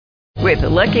With the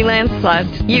Lucky Land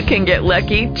Slots, you can get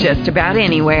lucky just about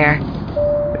anywhere.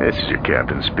 This is your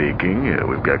captain speaking.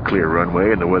 We've got clear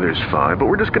runway and the weather's fine, but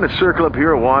we're just going to circle up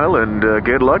here a while and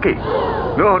get lucky.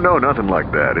 No, nothing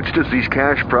like that. It's just these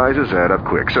cash prizes add up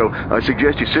quick. So I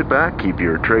suggest you sit back, keep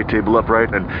your tray table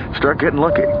upright, and start getting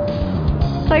lucky.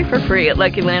 Play for free at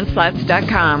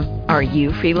LuckyLandSlots.com. Are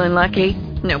you feeling lucky?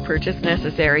 No purchase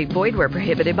necessary. Void where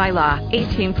prohibited by law.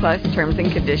 18 plus terms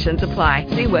and conditions apply.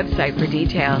 See website for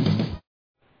details.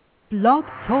 Blog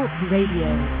Talk Radio.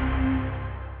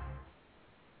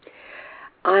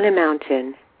 On a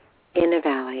mountain, in a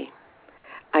valley,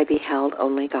 I beheld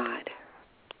only God.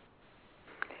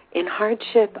 In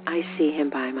hardship, I see him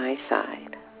by my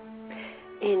side.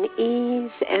 In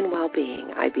ease and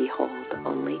well-being, I behold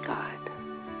only God.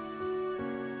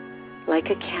 Like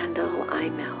a candle, I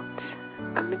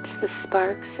melt amidst the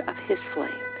sparks of his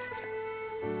flames.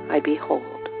 I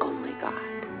behold only God.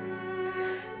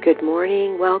 Good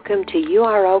morning. Welcome to You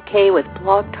Are Okay with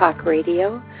Blog Talk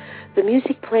Radio. The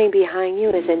music playing behind you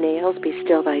is A Nails, Be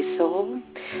Still Thy Soul.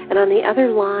 And on the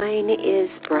other line is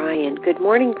Brian. Good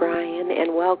morning, Brian,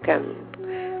 and welcome.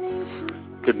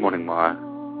 Good morning, Mara.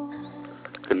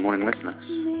 Good morning, listeners.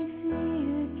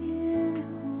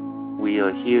 We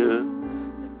are here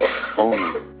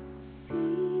only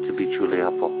to be truly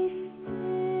helpful.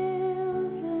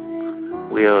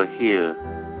 We are here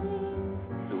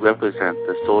to represent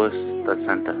the source that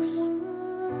sent us.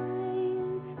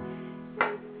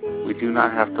 We do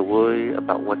not have to worry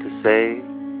about what to say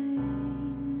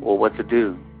or what to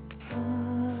do,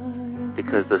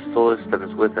 because the source that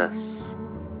is with us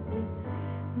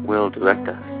will direct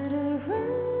us.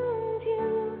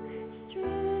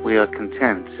 We are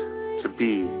content to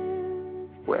be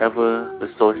wherever the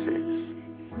source is.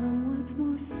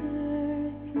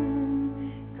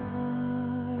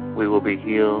 We will be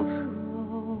healed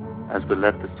as we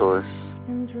let the source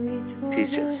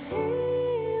teach us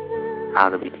how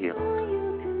to be healed.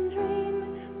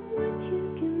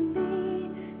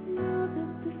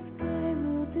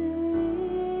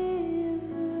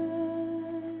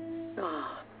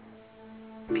 Oh,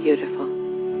 beautiful.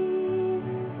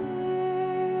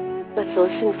 Let's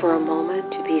listen for a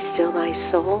moment to Be Still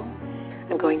Thy Soul.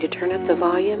 I'm going to turn up the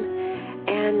volume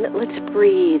and let's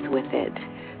breathe with it.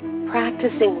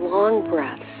 Practicing long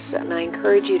breaths, and I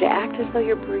encourage you to act as though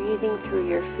you're breathing through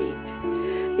your feet.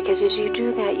 Because as you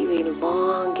do that, you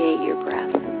elongate your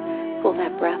breath. Pull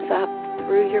that breath up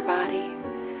through your body,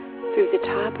 through the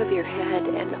top of your head,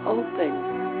 and open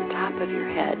the top of your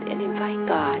head, and invite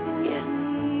God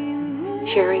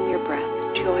in. Sharing your breath,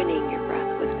 joining your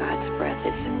breath with God's breath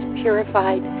as it's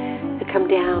purified to come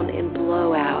down and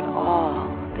blow out all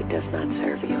that does not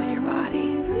serve you in your body.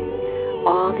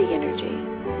 All the energy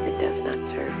that does not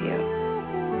serve you.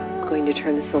 I'm going to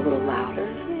turn this a little louder.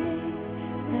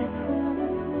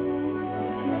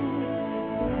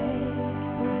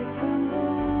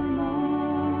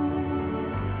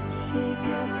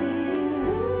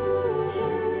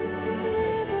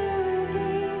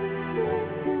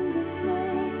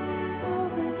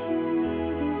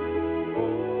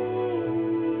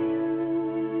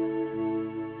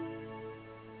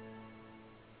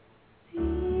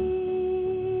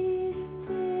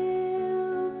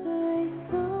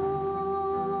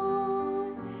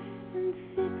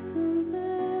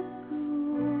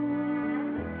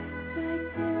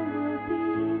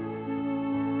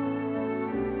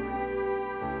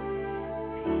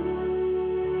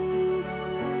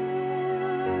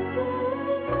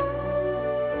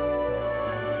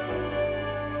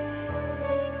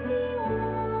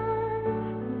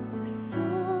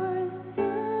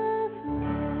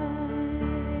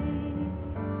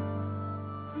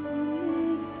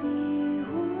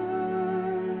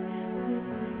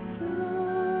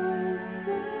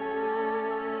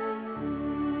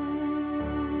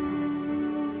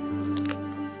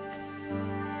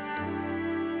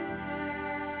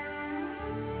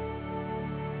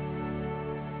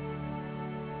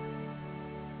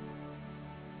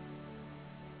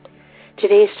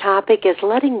 Today's topic is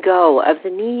letting go of the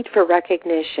need for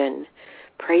recognition.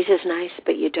 Praise is nice,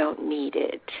 but you don't need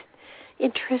it.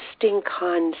 Interesting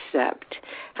concept.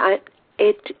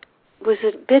 It was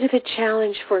a bit of a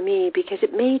challenge for me because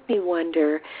it made me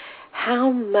wonder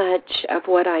how much of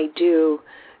what I do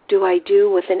I do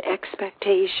with an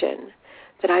expectation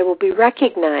that I will be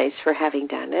recognized for having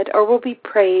done it, or will be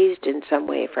praised in some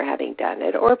way for having done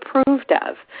it, or approved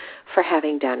of for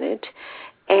having done it.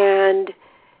 And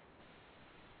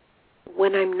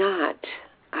when I'm not,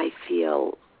 I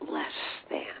feel less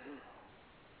than.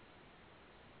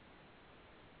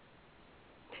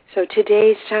 So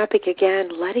today's topic, again,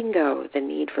 letting go, the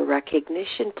need for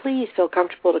recognition. Please feel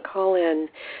comfortable to call in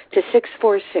to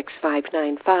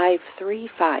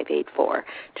 646-595-3584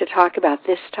 to talk about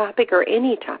this topic or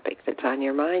any topic that's on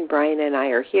your mind. Brian and I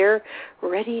are here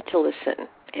ready to listen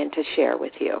and to share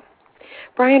with you.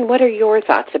 Brian, what are your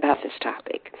thoughts about this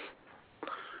topic?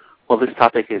 Well, this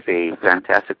topic is a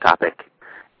fantastic topic,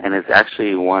 and it's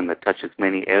actually one that touches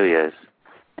many areas,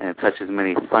 and it touches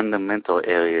many fundamental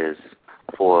areas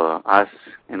for us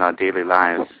in our daily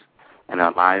lives and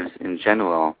our lives in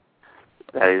general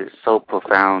that is so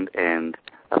profound and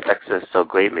affects us so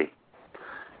greatly.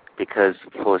 Because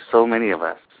for so many of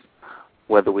us,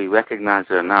 whether we recognize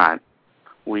it or not,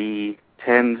 we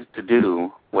tend to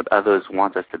do what others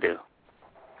want us to do.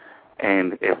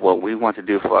 And if what we want to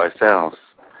do for ourselves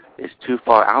is too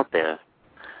far out there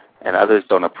and others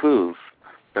don't approve,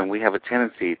 then we have a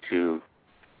tendency to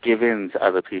give in to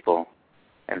other people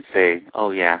and say, oh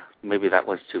yeah, maybe that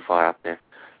was too far out there.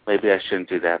 Maybe I shouldn't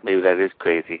do that. Maybe that is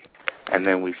crazy. And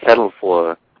then we settle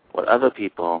for what other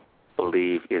people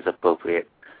believe is appropriate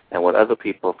and what other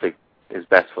people think is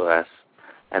best for us.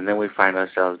 And then we find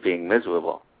ourselves being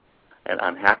miserable and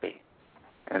unhappy.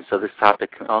 And so this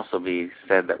topic can also be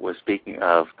said that we're speaking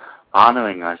of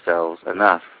honoring ourselves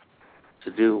enough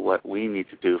to do what we need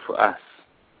to do for us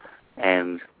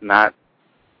and not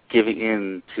giving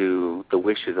in to the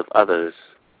wishes of others,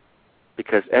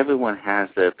 because everyone has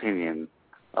their opinion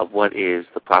of what is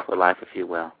the proper life, if you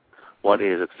will, what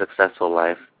is a successful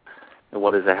life, and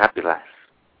what is a happy life.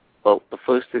 But the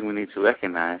first thing we need to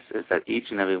recognize is that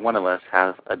each and every one of us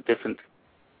have a different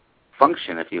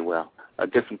function, if you will, a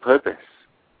different purpose,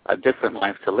 a different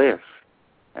life to live.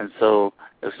 And so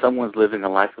if someone's living a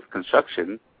life of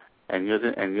construction and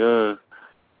your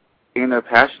inner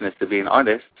passion is to be an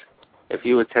artist, if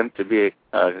you attempt to be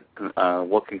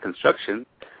work in construction,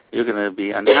 you're going to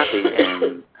be unhappy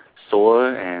and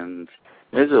sore and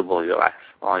miserable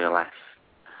all your life.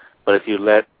 But if you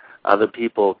let other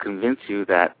people convince you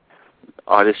that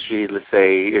artistry, let's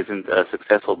say, isn't a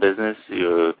successful business,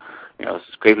 you're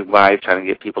scraping by trying to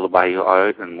get people to buy your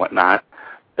art and whatnot,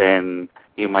 then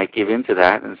you might give in to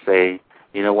that and say,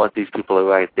 you know what, these people are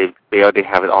right. They already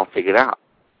have it all figured out.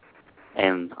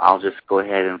 And I'll just go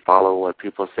ahead and follow what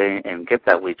people say and get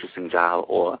that waitressing job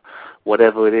or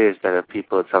whatever it is that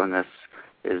people are telling us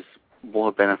is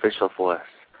more beneficial for us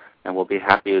and we'll be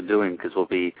happier doing because we'll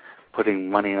be putting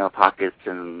money in our pockets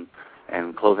and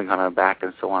clothing on our back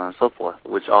and so on and so forth,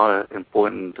 which are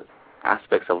important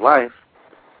aspects of life.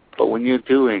 But when you're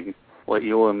doing what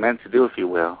you were meant to do, if you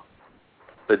will,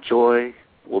 the joy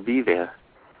will be there.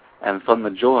 And from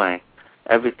the joy,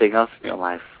 everything else in your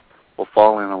life will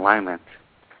fall in alignment,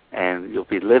 and you'll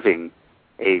be living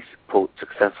a, quote,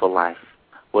 successful life,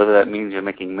 whether that means you're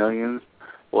making millions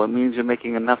or it means you're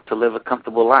making enough to live a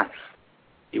comfortable life.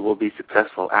 You will be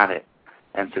successful at it.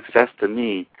 And success to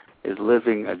me is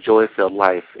living a joy-filled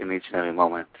life in each and every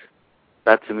moment.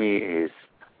 That to me is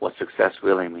what success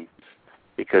really means,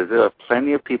 because there are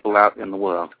plenty of people out in the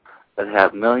world that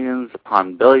have millions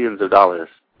upon billions of dollars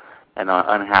and are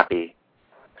unhappy,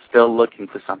 still looking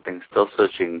for something, still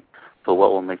searching for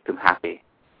what will make them happy.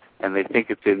 And they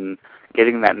think it's in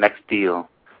getting that next deal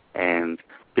and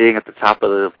being at the top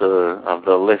of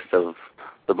the list of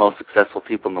the most successful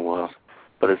people in the world,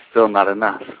 but it's still not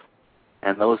enough.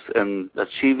 And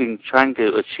trying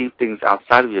to achieve things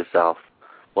outside of yourself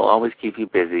will always keep you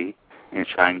busy in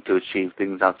trying to achieve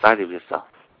things outside of yourself.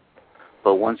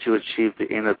 But once you achieve the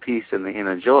inner peace and the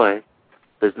inner joy,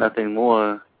 there's nothing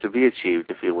more to be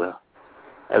achieved, if you will.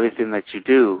 Everything that you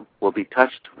do will be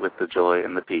touched with the joy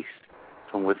and the peace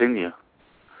from within you.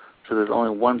 So there's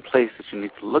only one place that you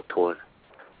need to look toward.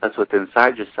 That's within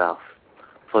inside yourself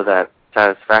for that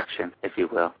satisfaction, if you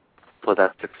will, for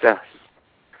that success.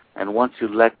 And once you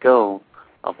let go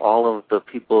of all of the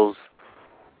people's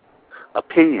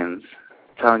opinions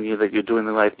telling you that you're doing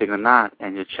the right thing or not,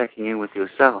 and you're checking in with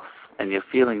yourself, and you're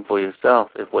feeling for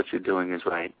yourself if what you're doing is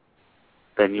right,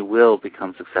 then you will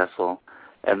become successful.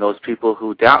 And those people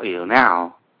who doubt you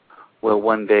now will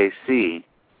one day see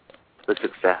the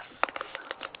success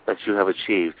that you have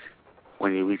achieved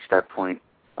when you reach that point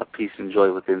of peace and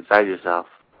joy within inside yourself.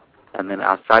 And then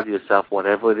outside of yourself,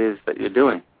 whatever it is that you're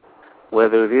doing,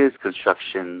 whether it is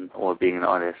construction or being an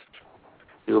artist,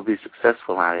 you will be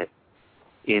successful at it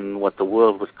in what the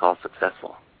world would call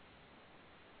successful.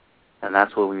 And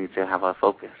that's where we need to have our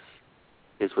focus,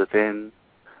 is within,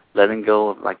 letting go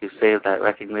of, like you say, of that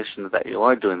recognition that you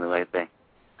are doing the right thing.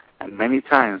 And many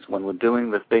times when we're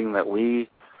doing the thing that we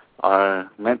are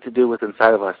meant to do with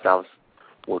inside of ourselves,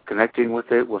 we're connecting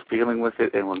with it, we're feeling with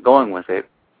it, and we're going with it,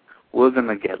 we're going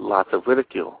to get lots of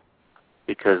ridicule.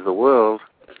 because the world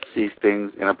sees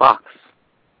things in a box.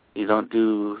 You don't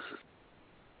do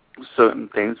certain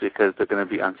things because they're going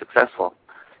to be unsuccessful.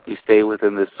 You stay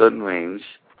within this certain range.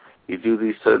 You do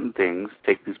these certain things,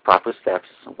 take these proper steps,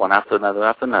 one after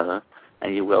another,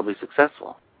 and you will be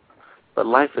successful. But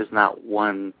life is not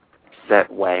one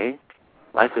set way.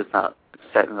 Life is not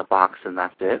set in a box and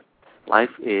that's it. Life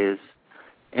is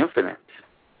infinite.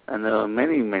 And there are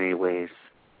many, many ways.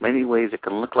 Many ways it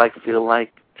can look like, feel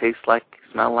like, taste like,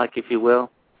 smell like, if you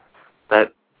will,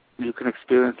 that you can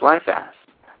experience life as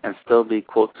and still be,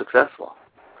 quote, successful.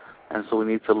 And so we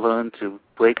need to learn to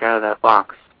break out of that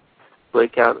box,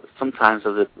 break out sometimes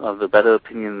of the better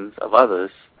opinions of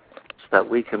others so that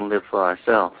we can live for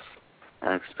ourselves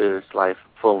and experience life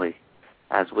fully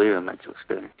as we are meant to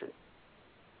experience it.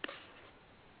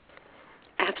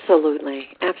 Absolutely,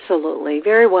 absolutely.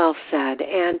 Very well said,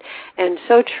 and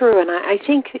so true. And I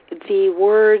think the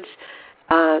words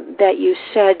that you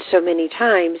said so many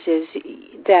times is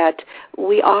that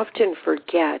we often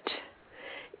forget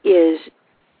is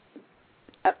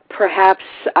perhaps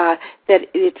that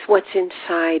it's what's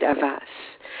inside of us.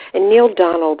 And Neil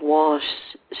Donald Walsh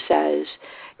says,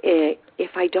 if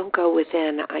I don't go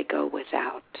within, I go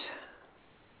without.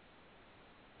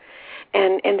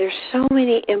 And there's so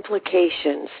many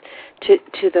implications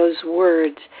to those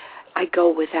words, I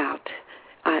go without.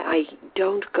 I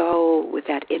don't go with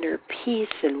that inner peace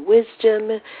and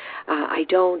wisdom. I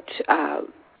don't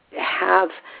have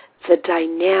the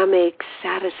dynamic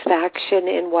satisfaction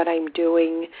in what I'm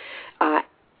doing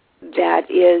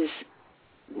that is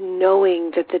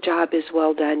knowing that the job is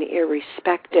well done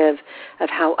irrespective of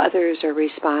how others are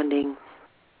responding.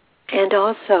 And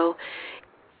also,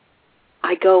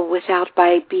 I go without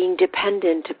by being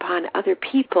dependent upon other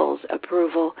people's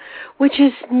approval, which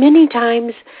is many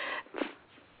times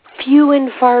few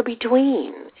and far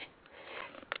between.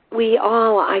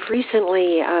 I've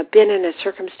recently been in a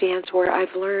circumstance where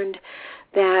I've learned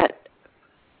that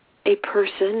a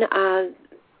person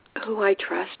who I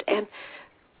trust and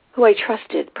who I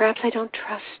trusted, perhaps I don't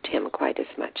trust him quite as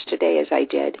much today as I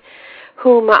did,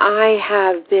 whom I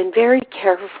have been very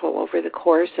careful over the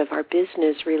course of our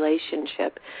business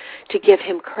relationship to give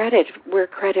him credit where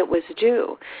credit was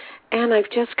due. And I've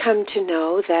just come to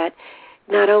know that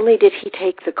not only did he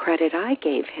take the credit I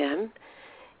gave him,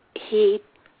 he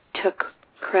took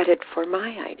credit for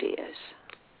my ideas.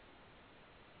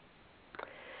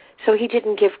 So he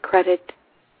didn't give credit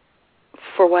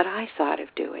for what I thought of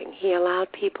doing. He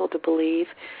allowed people to believe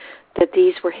that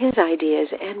these were his ideas.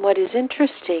 And what is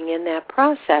interesting in that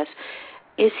process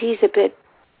is he's a bit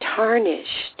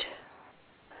tarnished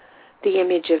the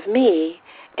image of me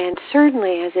and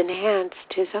certainly has enhanced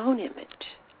his own image.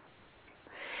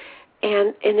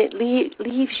 And it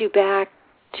leaves you back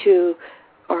to,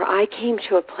 or I came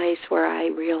to a place where I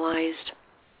realized,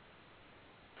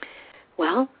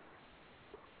 well,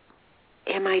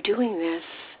 am I doing this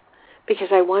because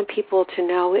I want people to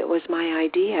know it was my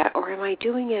idea, or am I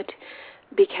doing it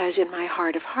because in my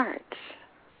heart of hearts,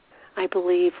 I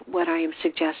believe what I am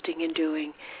suggesting and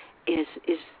doing is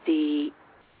the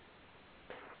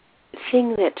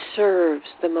thing that serves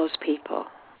the most people.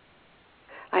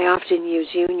 I often use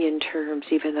union terms,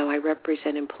 even though I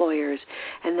represent employers,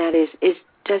 and that is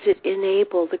does it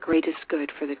enable the greatest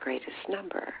good for the greatest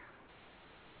number?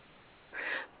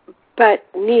 But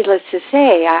needless to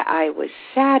say, I was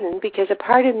saddened because a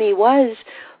part of me was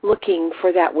looking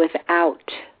for that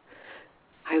without.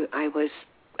 I was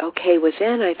okay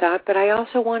within, I thought, but I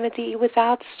also wanted the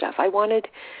without stuff. I wanted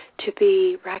to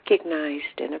be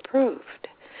recognized and approved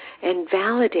and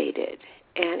validated.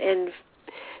 And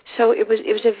so it was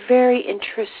a very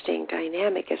interesting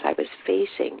dynamic as I was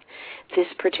facing this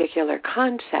particular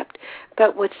concept.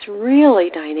 But what's really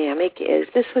dynamic is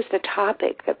this was the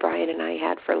topic that Brian and I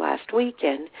had for last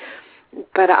weekend.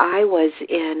 But I was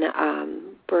in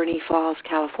Bernie Falls,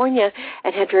 California,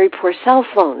 and had very poor cell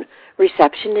phone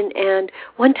reception. And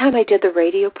one time I did the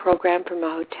radio program from a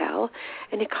hotel,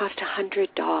 and it cost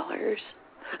 $100.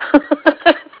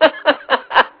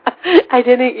 I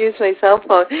didn't use my cell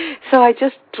phone, so I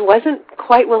just wasn't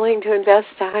quite willing to invest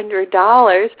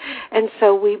 $100, and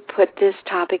so we put this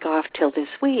topic off till this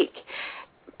week.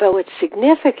 But what's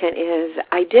significant is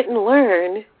I didn't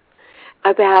learn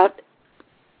about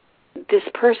this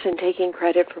person taking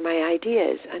credit for my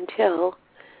ideas until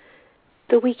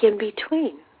the week in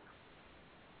between.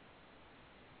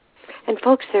 And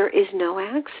folks, there is no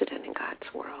accident in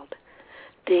God's world.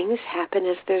 Things happen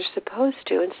as they're supposed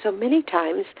to, and so many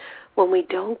times when we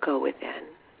don't go within,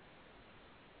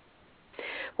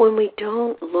 when we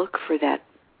don't look for that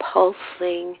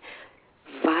pulsing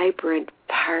vibrant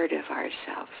part of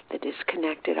ourselves that is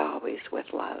connected always with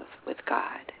love, with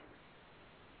God.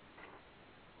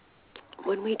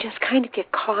 When we just kind of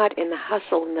get caught in the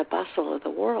hustle and the bustle of the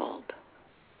world,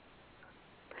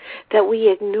 that we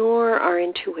ignore our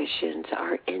intuitions,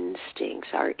 our instincts,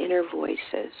 our inner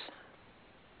voices,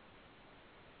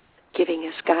 giving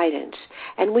us guidance,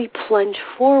 and we plunge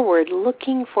forward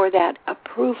looking for that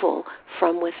approval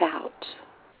from without,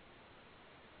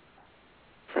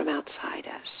 from outside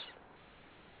us.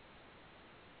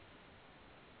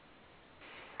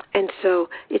 And so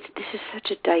this is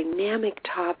such a dynamic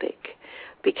topic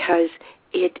because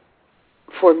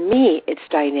for me, it's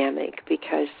dynamic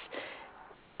because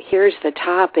here's the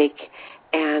topic,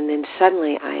 and then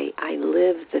suddenly I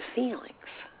live the feelings.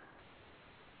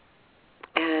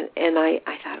 And I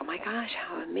thought, oh my gosh,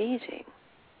 how amazing.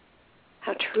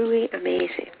 How truly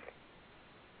amazing.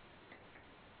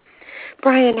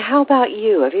 Brian, how about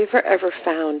you? Have you ever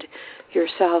found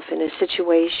yourself in a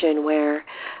situation where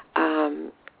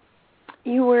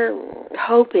you were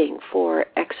hoping for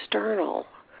external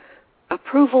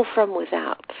approval from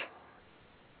without?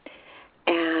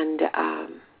 And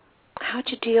how'd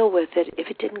you deal with it if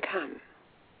it didn't come?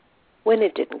 When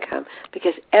it didn't come?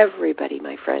 Because everybody,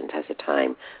 my friends, has a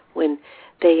time when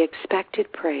they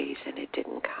expected praise and it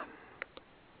didn't come.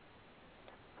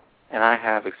 And I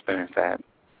have experienced that.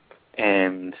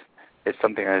 And it's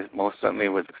something I most certainly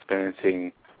was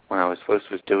experiencing when I first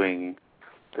was doing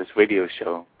this radio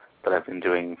show that I've been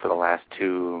doing for the last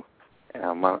 2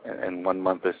 and 1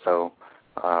 month or so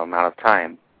amount of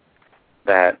time.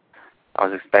 That I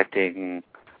was expecting,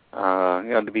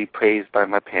 to be praised by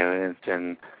my parents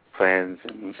and friends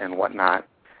and whatnot,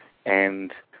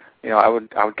 and I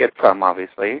would get some,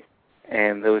 obviously,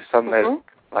 and there was some that,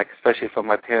 like especially from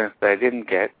my parents, that I didn't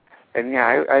get, and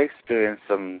I experienced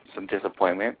some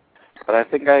disappointment, but I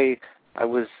think I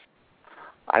was,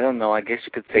 I don't know, I guess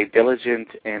you could say diligent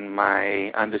in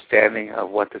my understanding of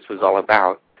what this was all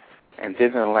about, and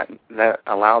didn't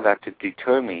allow that to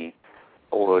deter me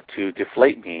or to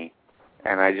deflate me,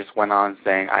 and I just went on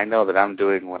saying, I know that I'm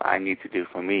doing what I need to do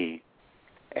for me.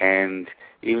 And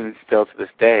even still to this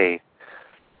day,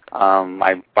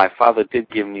 my father did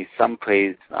give me some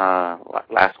praise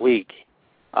last week,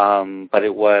 but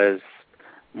it was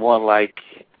more like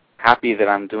happy that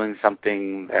I'm doing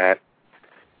something that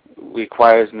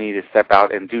requires me to step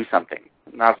out and do something,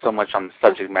 not so much on the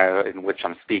subject matter in which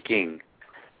I'm speaking.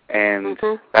 And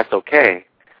that's okay,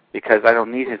 because I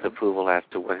don't need his approval as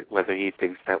to whether he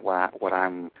thinks that what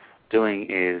I'm doing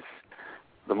is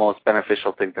the most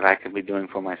beneficial thing that I can be doing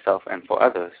for myself and for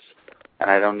others.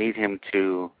 And I don't need him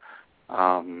to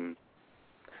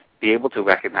be able to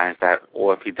recognize that,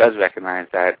 or if he does recognize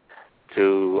that,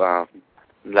 to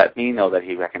let me know that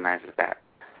he recognizes that.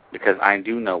 Because I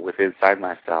do know within inside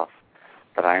myself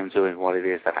that I am doing what it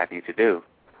is that I need to do.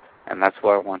 And that's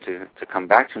what I want to come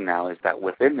back to now, is that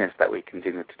within this that we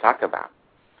continue to talk about.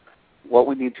 What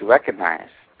we need to recognize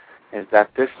is that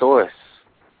this source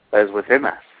that is within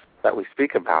us, that we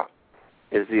speak about,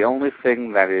 is the only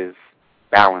thing that is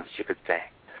balanced, you could say,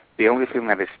 the only thing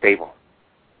that is stable.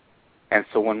 And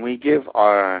so when we give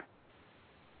our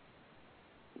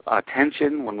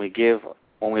attention, when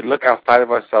we look outside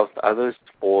of ourselves to others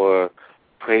for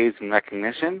praise and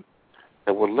recognition,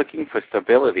 that we're looking for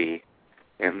stability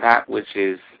in that which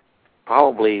is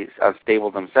probably unstable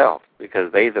themselves,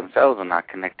 because they themselves are not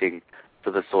connecting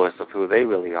to the source of who they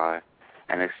really are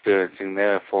and experiencing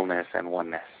their fullness and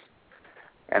oneness.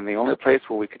 And the only place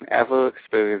where we can ever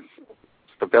experience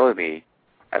stability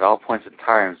at all points in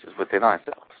times is within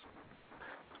ourselves.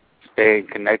 Staying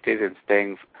connected and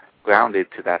staying grounded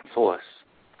to that source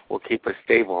will keep us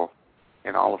stable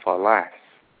in all of our lives,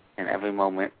 in every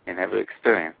moment, in every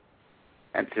experience.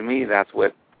 And to me, that's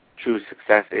what true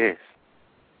success is.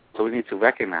 So we need to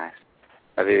recognize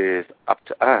that it is up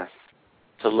to us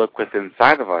to look within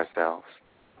inside of ourselves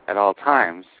at all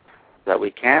times, that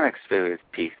we can experience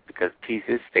peace, because peace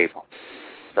is stable,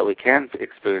 that we can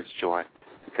experience joy,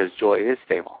 because joy is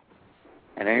stable.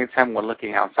 And anytime we're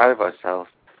looking outside of ourselves,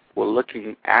 we're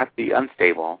looking at the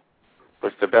unstable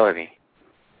for stability.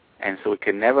 And so we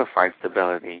can never find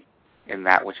stability in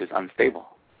that which is unstable.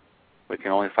 We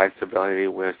can only find stability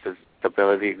where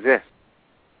stability exists,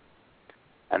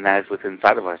 and that is within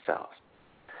inside of ourselves.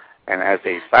 And as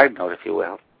a side note, if you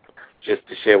will, just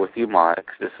to share with you, Mark,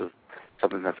 this is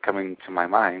something that's coming to my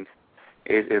mind,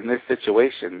 is in this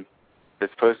situation, this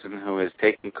person who is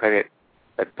taking credit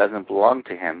that doesn't belong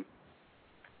to him,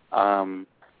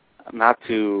 not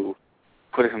to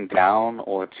put him down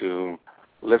or to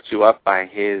lift you up by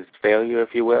his failure,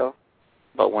 if you will,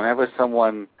 but whenever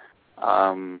someone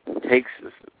takes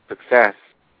success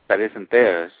that isn't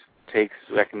theirs, takes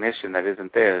recognition that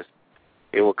isn't theirs,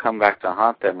 it will come back to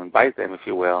haunt them and bite them, if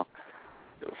you will.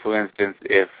 For instance,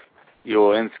 if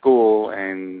you're in school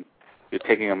and you're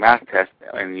taking a math test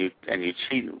and you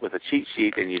cheat with a cheat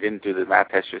sheet and you didn't do the math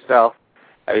test yourself,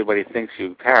 everybody thinks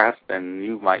you passed, and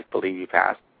you might believe you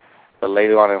passed. But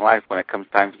later on in life, when it comes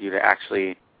time for you to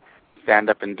actually stand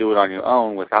up and do it on your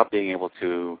own without being able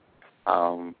to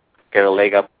get a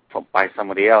leg up by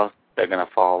somebody else, they're going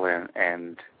to fall in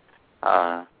and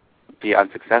be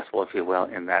unsuccessful, if you will,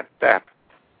 in that step.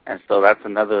 And so that's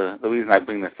the reason I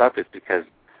bring this up is because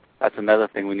that's another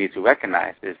thing we need to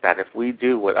recognize, is that if we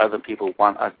do what other people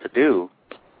want us to do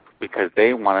because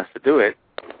they want us to do it,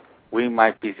 we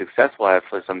might be successful at it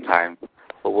for some time,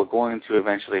 but we're going to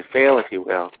eventually fail, if you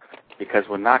will, because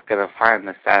we're not going to find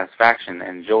the satisfaction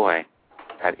and joy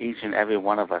that each and every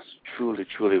one of us truly,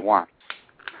 truly wants.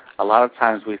 A lot of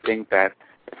times we think that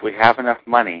if we have enough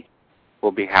money,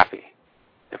 we'll be happy.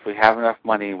 If we have enough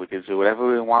money, we can do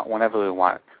whatever we want, whenever we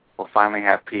want. We'll finally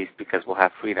have peace because we'll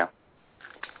have freedom.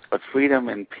 But freedom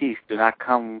and peace do not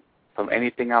come from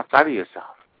anything outside of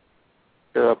yourself.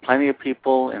 There are plenty of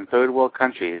people in third world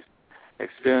countries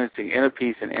experiencing inner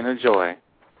peace and inner joy,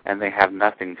 and they have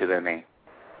nothing to their name.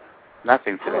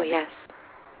 Nothing to their name. Yes.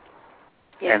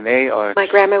 And they are... My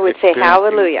grandma would say,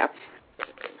 hallelujah.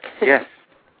 Yes.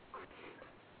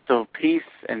 So peace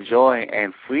and joy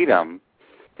and freedom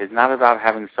is not about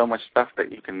having so much stuff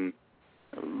that you can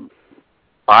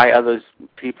buy other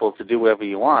people to do whatever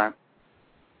you want.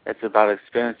 It's about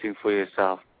experiencing for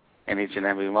yourself in each and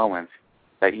every moment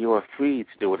that you are free to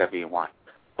do whatever you want,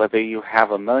 whether you have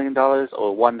 $1 million or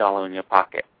 $1 in your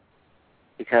pocket.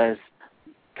 Because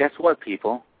guess what,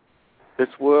 people? This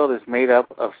world is made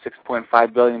up of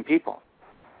 6.5 billion people.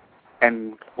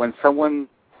 And when someone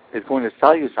is going to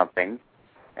sell you something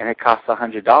and it costs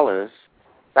 $100,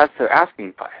 that's their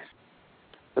asking price.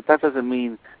 But that doesn't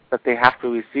mean that they have to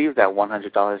receive that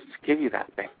 $100 to give you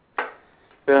that thing.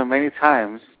 There are many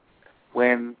times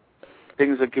when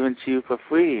things are given to you for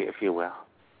free, if you will.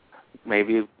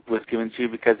 Maybe it was given to you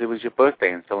because it was your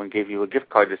birthday and someone gave you a gift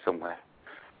card to somewhere.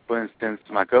 For instance,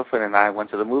 my girlfriend and I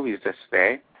went to the movies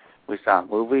yesterday. We saw a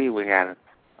movie, we had a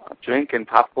drink and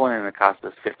popcorn, and it cost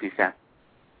us 50 cents.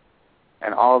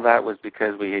 And all of that was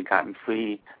because we had gotten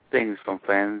free things from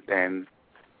friends and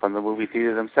from the movie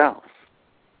theater themselves.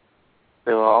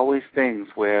 There are always things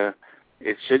where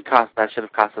that should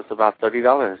have cost us about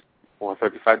 $30 or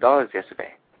 $35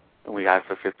 yesterday, and we got it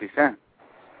for 50 cents.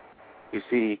 You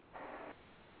see,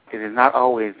 it is not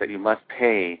always that you must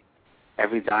pay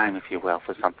every dime, if you will,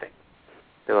 for something.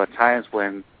 There are times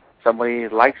when somebody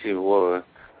likes you or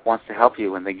wants to help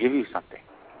you and they give you something.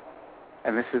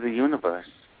 And this is the universe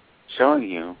showing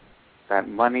you that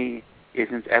money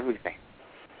isn't everything.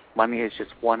 Money is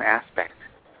just one aspect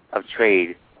of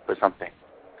trade for something.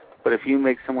 But if you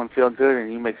make someone feel good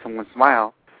and you make someone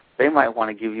smile, they might want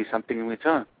to give you something in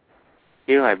return.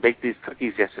 Here, I baked these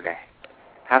cookies yesterday.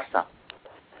 Have some.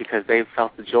 Because they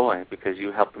felt the joy, because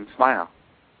you helped them smile,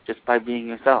 just by being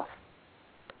yourself.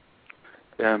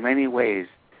 There are many ways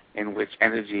in which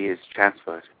energy is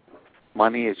transferred.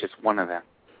 Money is just one of them.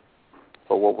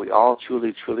 But what we all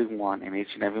truly, truly want in each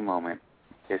and every moment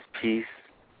is peace,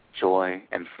 joy,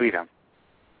 and freedom.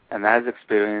 And that is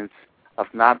experience of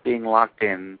not being locked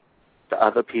in to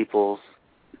other people's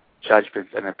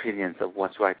judgments and opinions of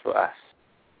what's right for us.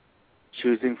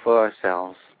 Choosing for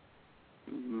ourselves,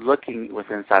 looking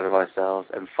within inside of ourselves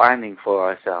and finding for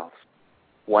ourselves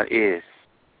what is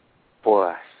for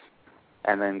us,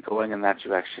 and then going in that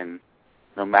direction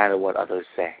no matter what others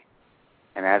say.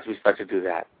 And as we start to do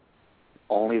that,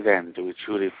 only then do we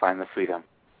truly find the freedom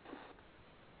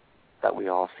that we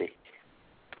all seek.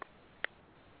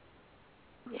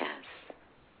 Yes.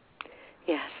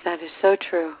 Yes, that is so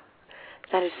true.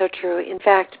 That is so true. In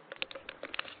fact,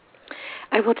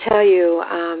 I will tell you,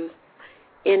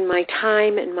 in my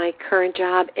time, in my current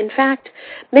job, in fact,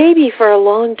 maybe for a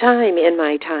long time in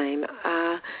my time,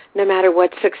 no matter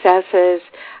what successes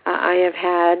I have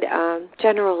had,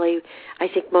 generally, I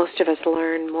think most of us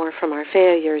learn more from our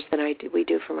failures than we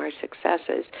do from our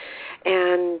successes.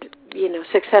 And,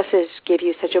 successes give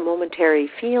you such a momentary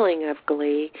feeling of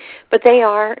glee, but they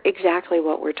are exactly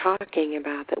what we're talking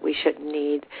about, that we shouldn't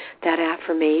need that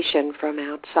affirmation from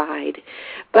outside.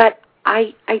 But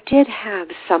I did have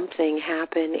something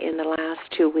happen in the last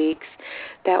 2 weeks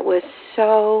that was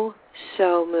so,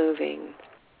 so moving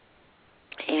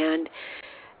and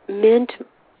meant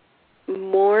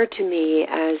more to me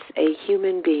as a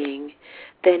human being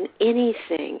than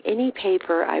anything, any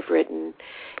paper I've written,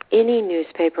 any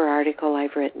newspaper article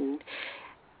I've written.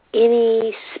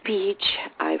 any speech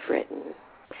I've written.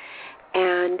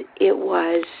 And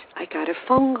I got a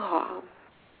phone call,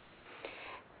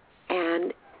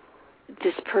 and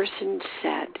this person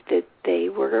said that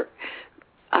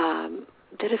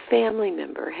that a family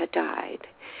member had died,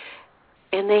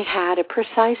 and they had a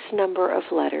precise number of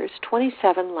letters,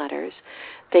 27 letters,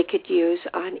 they could use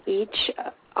on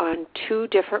 2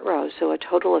 different rows, so a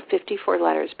total of 54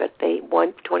 letters, but they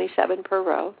want 27 per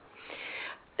row.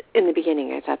 In the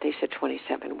beginning, I thought they said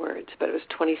 27 words, but it was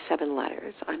 27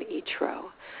 letters on each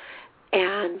row.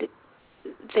 And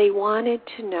they wanted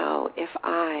to know if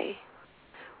I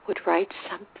would write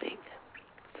something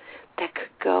that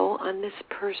could go on this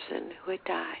person who had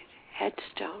died,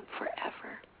 headstone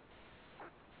forever.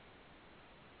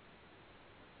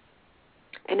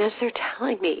 And as they're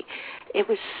telling me,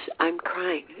 I'm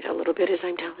crying a little bit as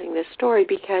I'm telling this story,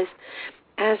 because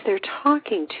as they're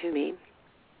talking to me,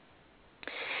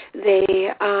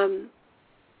 they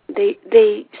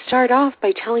start off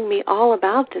by telling me all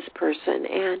about this person,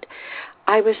 and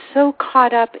I was so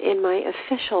caught up in my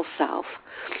official self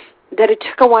that it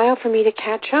took a while for me to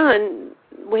catch on.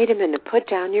 Wait a minute, put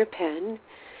down your pen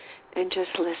and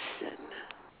just listen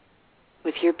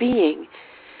with your being.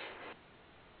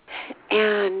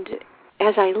 And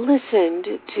as I listened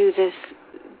to this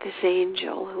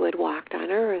angel who had walked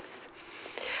on earth,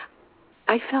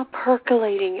 I felt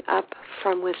percolating up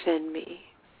from within me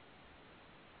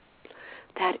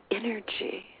that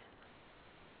energy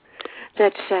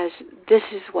that says, this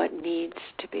is what needs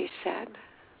to be said.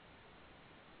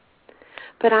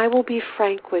 But I will be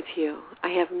frank with you, I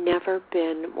have never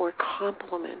been more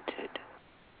complimented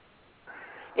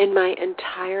in my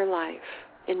entire life,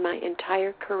 in my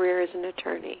entire career as an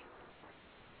attorney,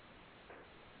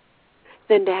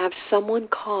 than to have someone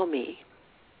call me,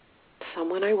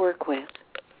 someone I work with,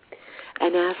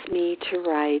 and ask me to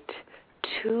write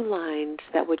 2 lines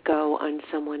that would go on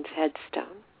someone's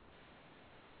headstone.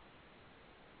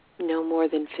 No more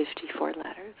than 54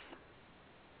 letters.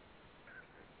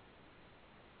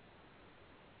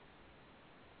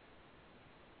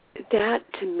 That,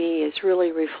 to me, is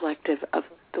really reflective of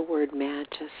the word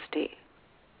majesty.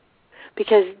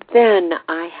 Because then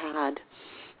I had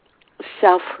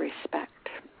self-respect.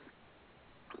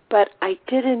 But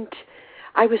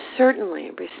I was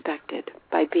certainly respected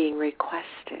by being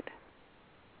requested.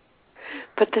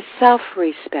 But the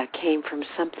self-respect came from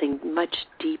something much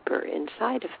deeper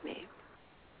inside of me.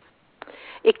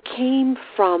 It came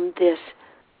from this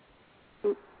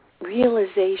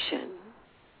realization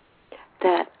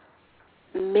that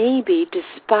maybe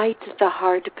despite the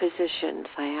hard positions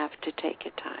I have to take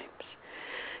at times,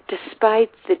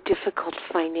 despite the difficult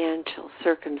financial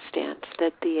circumstance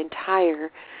that the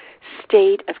entire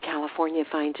state of California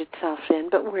finds itself in,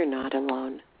 but we're not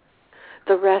alone.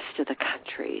 The rest of the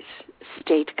country's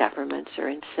state governments are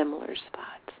in similar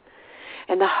spots.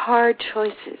 And the hard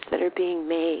choices that are being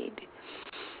made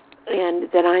and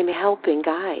that I'm helping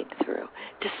guide through,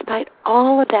 despite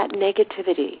all of that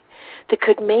negativity that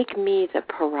could make me the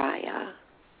pariah,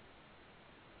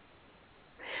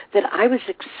 that I was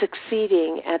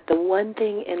succeeding at the one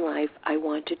thing in life I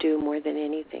want to do more than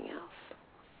anything else.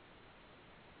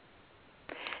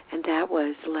 And that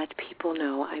was let people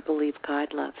know I believe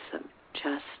God loves them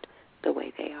just the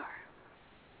way they are.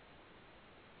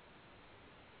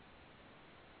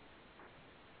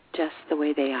 Just the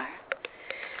way they are.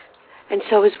 And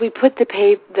so as we put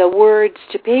the words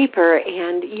to paper,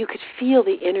 and you could feel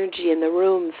the energy in the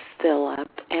room fill up,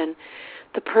 and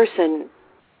the person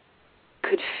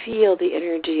could feel the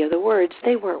energy of the words.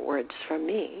 They weren't words from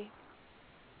me.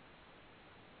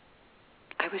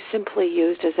 I was simply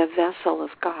used as a vessel of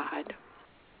God.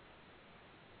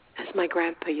 As my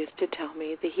grandpa used to tell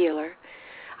me, the healer,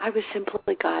 I was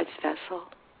simply God's vessel,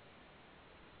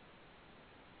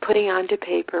 putting onto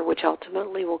paper, which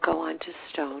ultimately will go onto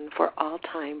stone for all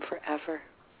time, forever,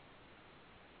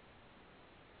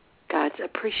 God's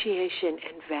appreciation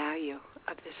and value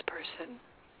of this person.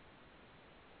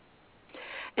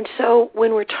 And so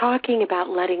when we're talking about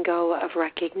letting go of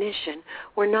recognition,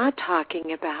 we're not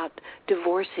talking about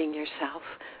divorcing yourself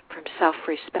from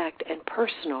self-respect and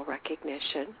personal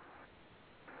recognition.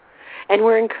 And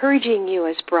we're encouraging you,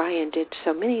 as Brian did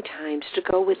so many times, to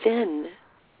go within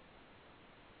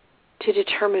to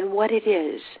determine what it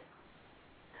is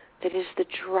that is the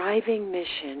driving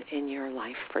mission in your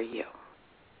life for you.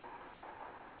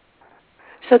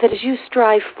 So that as you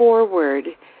strive forward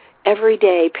every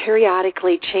day,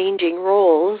 periodically changing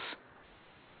roles,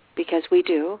 because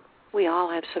we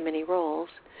all have so many roles,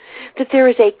 that there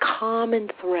is a common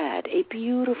thread, a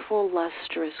beautiful,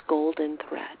 lustrous, golden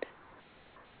thread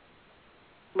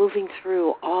moving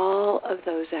through all of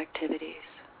those activities.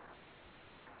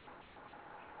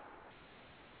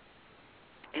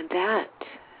 And that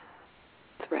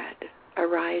thread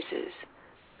arises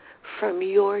from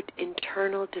your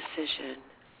internal decision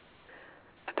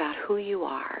about who you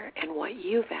are and what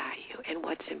you value and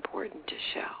what's important to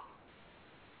show.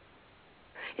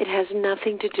 It has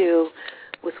nothing to do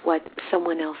with what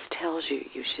someone else tells you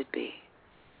you should be.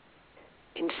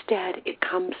 Instead, it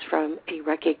comes from a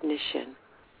recognition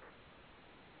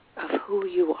of who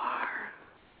you are.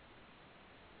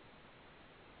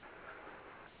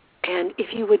 And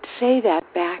if you would say that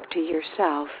back to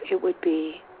yourself, it would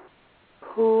be,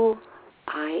 who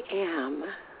I am.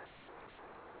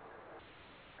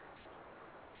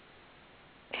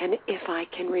 And if I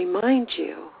can remind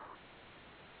you,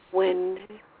 when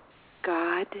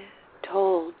God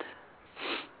told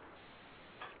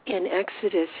in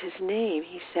Exodus his name,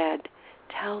 he said,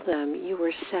 tell them you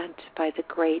were sent by the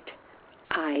great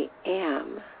I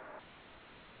am.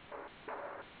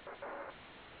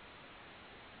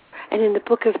 And in the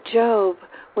book of Job,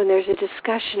 when there's a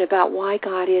discussion about why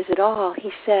God is at all,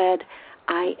 he said,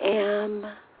 I am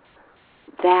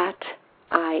that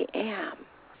I am.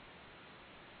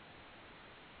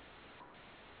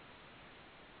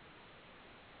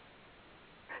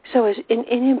 So as in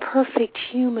imperfect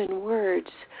human words,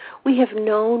 we have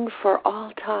known for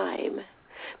all time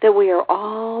that we are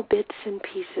all bits and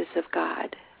pieces of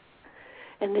God.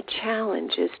 And the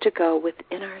challenge is to go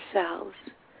within ourselves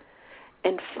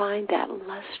and find that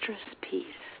lustrous peace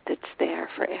that's there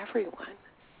for everyone.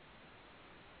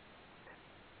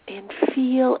 And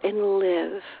feel and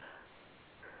live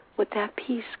what that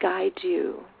peace guides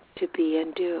you to be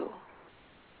and do.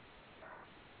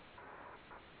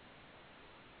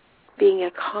 Being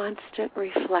a constant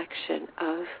reflection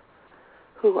of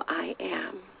who I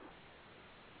am.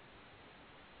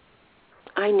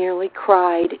 I nearly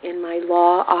cried in my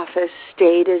law office,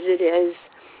 state as it is,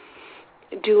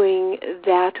 doing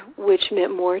that which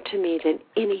meant more to me than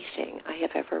anything I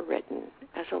have ever written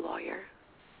as a lawyer.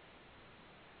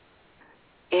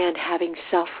 And having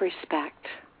self-respect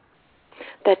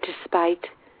that despite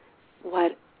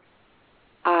what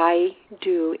I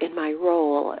do in my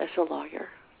role as a lawyer,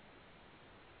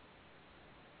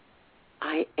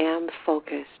 I am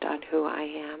focused on who I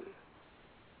am.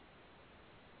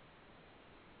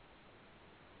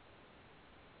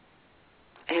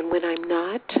 And when I'm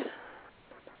not,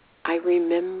 I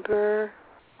remember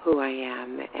who I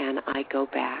am and I go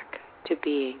back to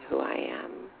being who I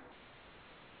am.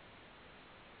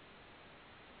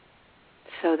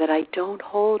 So that I don't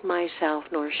hold myself,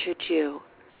 nor should you,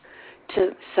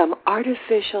 to some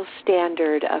artificial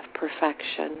standard of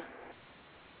perfection,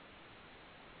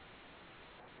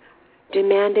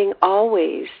 demanding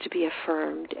always to be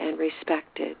affirmed and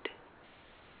respected,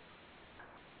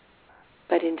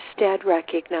 but instead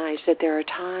recognize that there are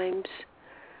times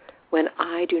when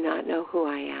I do not know who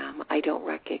I am. I don't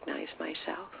recognize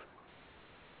myself.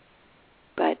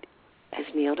 But as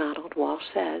Neil Donald Walsh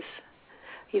says,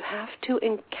 you have to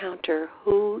encounter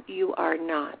who you are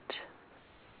not.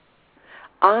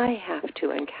 I have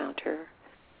to encounter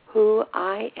who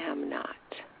I am not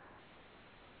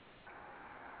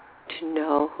to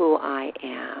know who I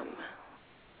am.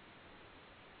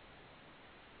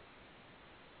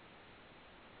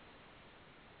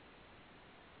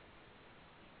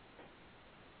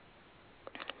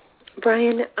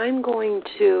 Brian, I'm going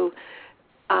to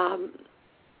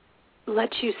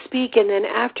let you speak, and then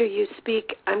after you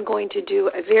speak, I'm going to do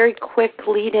a very quick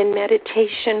lead-in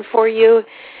meditation for you,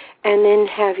 and then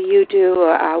have you do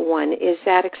one. Is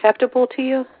that acceptable to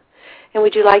you? And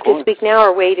would you like to speak now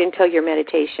or wait until your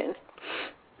meditation?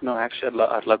 No, actually,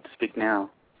 I'd love to speak now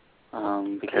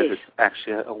because Please. It's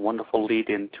actually a wonderful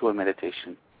lead-in to a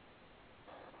meditation.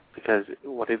 Because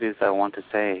what it is I want to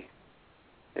say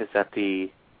is that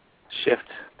the shift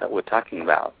that we're talking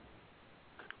about,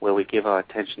 where we give our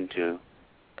attention to,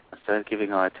 instead of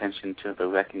giving our attention to the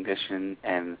recognition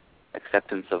and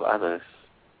acceptance of others,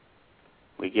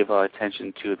 we give our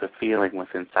attention to the feeling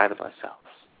within inside of ourselves.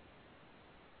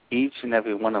 Each and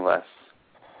every one of us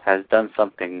has done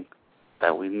something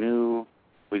that we knew,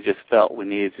 we just felt we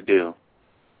needed to do.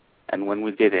 And when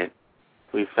we did it,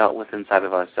 we felt within inside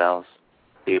of ourselves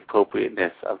the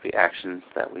appropriateness of the actions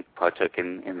that we partook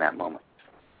in that moment.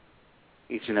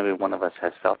 Each and every one of us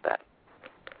has felt that.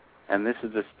 And this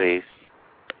is the space,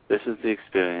 this is the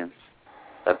experience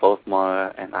that both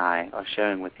Mara and I are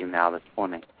sharing with you now this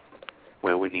morning,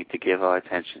 where we need to give our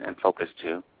attention and focus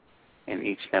to in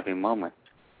each and every moment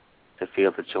to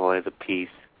feel the joy, the peace,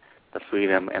 the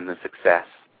freedom, and the success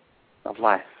of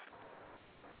life.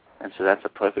 And so that's a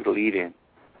perfect lead-in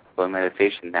for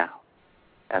meditation now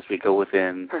as we go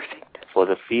within. Perfect. For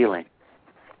the feeling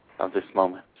of this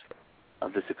moment,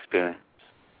 of this experience,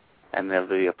 and of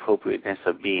the appropriateness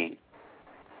of being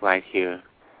right here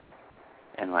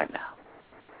and right now.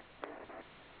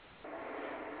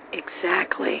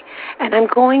 Exactly. And I'm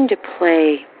going to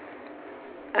play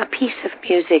a piece of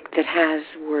music that has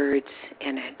words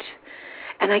in it.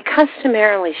 And I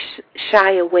customarily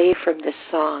shy away from this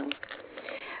song,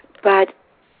 but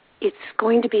it's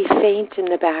going to be faint in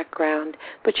the background,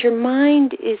 but your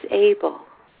mind is able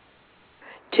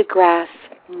to grasp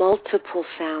multiple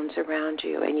sounds around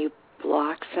you, and you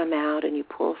block some out and you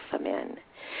pull some in.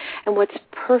 And what's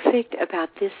perfect about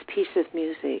this piece of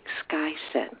music, Sky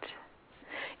Scent,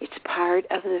 it's part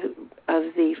of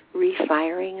the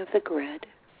refiring of the grid,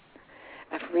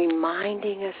 of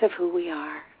reminding us of who we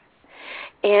are.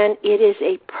 And it is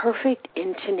a perfect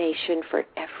intonation for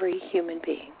every human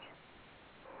being.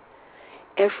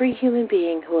 Every human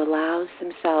being who allows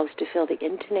themselves to feel the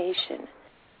intonation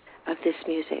of this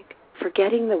music,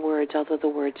 forgetting the words, although the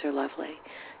words are lovely,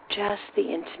 just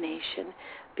the intonation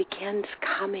begins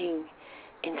coming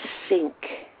in sync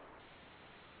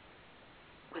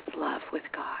with love, with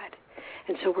God.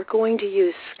 And so we're going to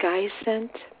use Sky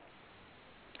Scent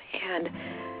and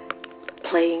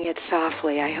playing it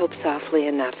softly. I hope softly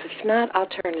enough. If not, I'll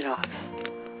turn it off.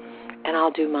 And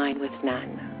I'll do mine with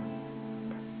none.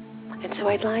 And so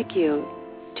I'd like you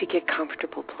to get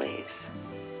comfortable, please.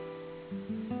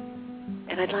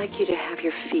 And I'd like you to have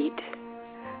your feet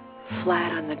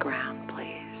flat on the ground,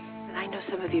 please. And I know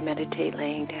some of you meditate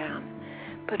laying down,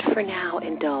 but for now,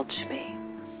 indulge me.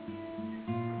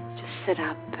 Just sit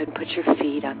up and put your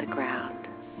feet on the ground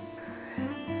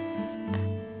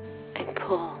and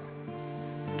pull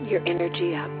your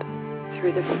energy up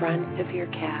through the front of your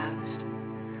calves,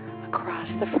 across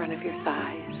the front of your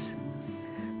thighs,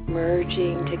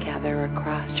 merging together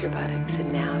across your buttocks,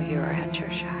 and now you're at your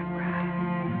chakra,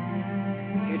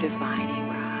 your divining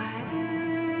rod.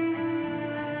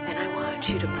 And I want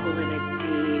you to pull in a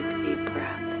deep, deep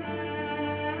breath,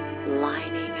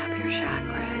 lining up your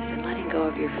chakras and letting go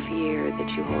of your fear that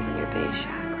you hold in your base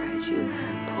chakra as you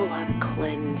pull up,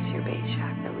 cleanse your base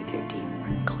chakra with your deep,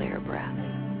 clear breath.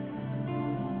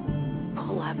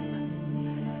 Pull up,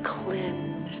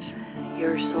 cleanse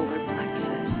your solar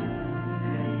plexus,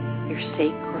 your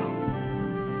sacral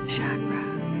chakra.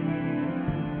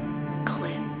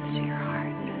 Cleanse your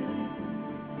heart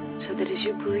so that as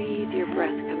you breathe, your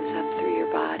breath comes up through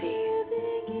your body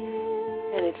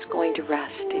and it's going to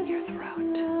rest in your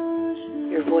throat,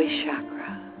 your voice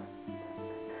chakra,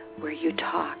 where you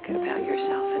talk about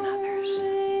yourself and others.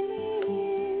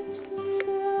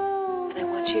 And I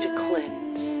want you to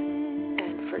cleanse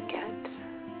and forget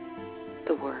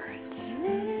the words.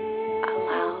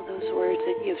 Allow those words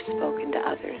that you've spoken to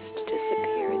others to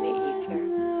disappear in the ether.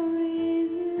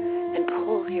 And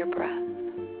pull your breath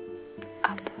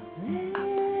up, up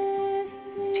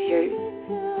to your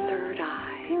third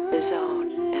eye, the zone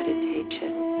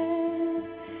meditation,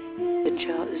 the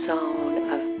zone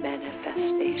of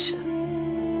manifestation.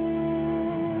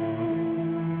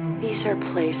 These are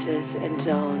places and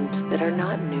zones that are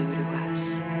not new to us.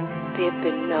 They have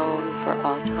been known for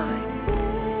all time.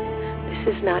 This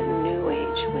is not New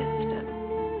Age wisdom.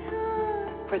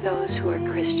 For those who are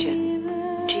Christian,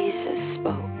 Jesus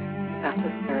spoke about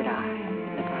the third eye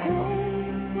in the Bible.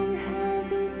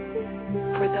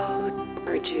 For those who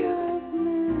are Jews,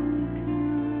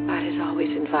 God has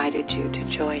always invited you to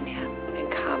join Him and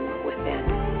come within.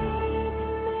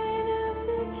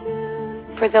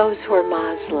 For those who are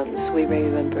Muslims, we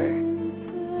remember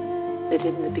that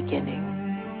in the beginning,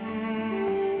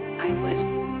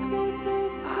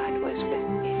 God was with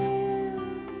me.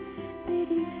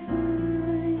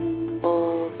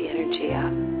 Pull the energy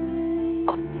up.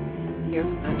 Your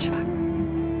front chakra.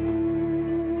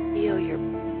 Feel your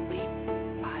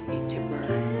body to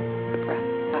burn the breath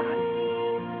of God.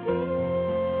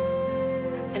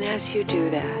 And as you do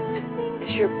that,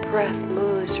 as your breath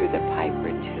moves through the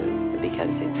piper tube, it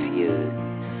becomes infused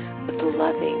with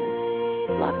loving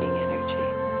energy.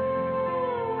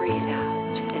 Breathe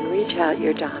out and reach out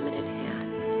your dominant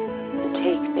hand and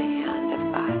take the hand of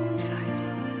God beside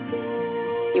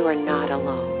you. You are not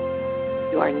alone.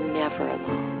 You are never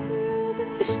alone.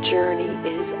 This journey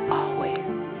is always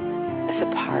as a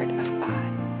part of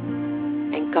God.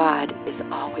 And God is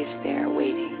always there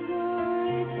waiting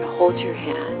to hold your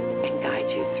hand and guide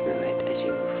you through it as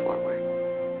you move forward.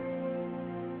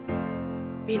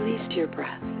 Release your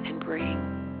breath and bring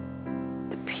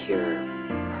the pure,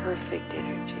 perfect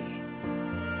energy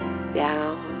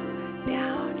down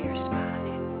your spine.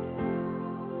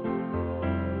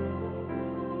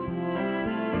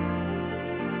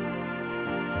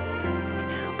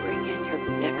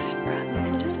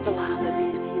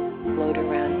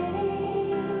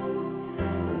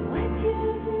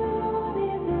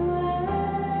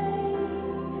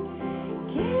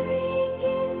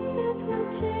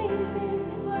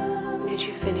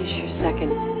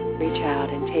 second, reach out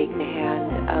and take the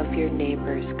hand of your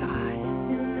neighbor's God,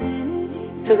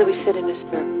 so that we sit in a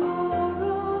circle.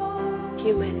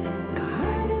 Human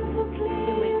God,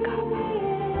 human God.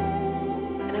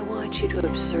 And I want you to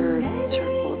observe the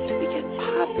circle to begin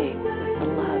popping with the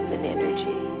love and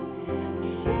energy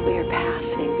we are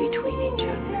passing between each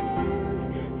other.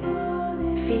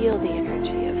 Feel the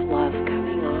energy of love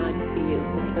coming on to you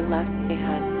with your left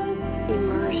hand,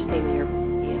 immersing your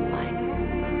body in light.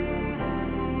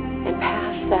 And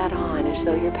pass that on as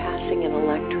though you're passing an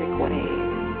electric wave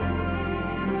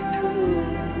through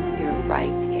your right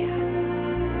hand.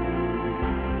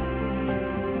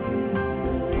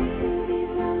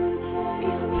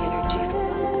 Feel the energy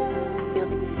flow. Feel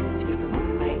the energy from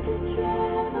the right.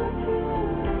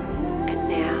 And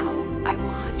now I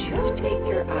want you to take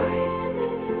your eyes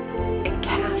and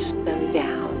cast them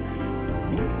down.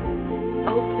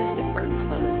 Open or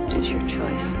closed is your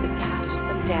choice, but cast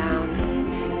them down.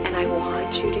 And I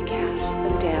want you to cast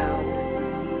them down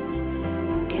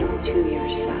into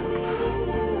yourself.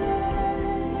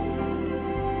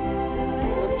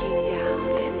 Looking down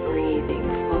and breathing,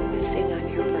 focusing on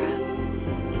your breath.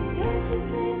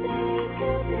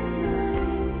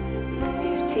 Do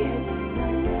you see it?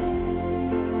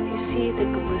 Do you see the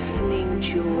glistening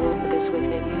jewel that is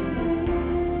within you?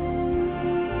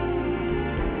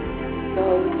 Go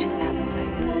to that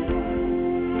place.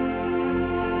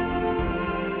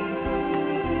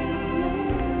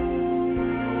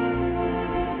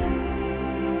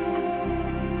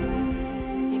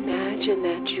 Imagine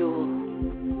that jewel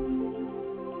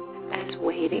as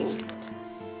waiting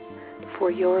for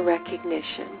your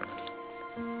recognition.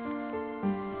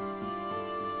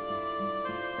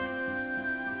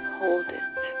 Hold it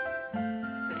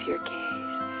with your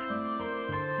gaze.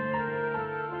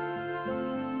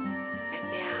 And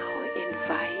now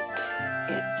invite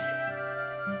it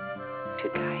to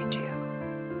guide you.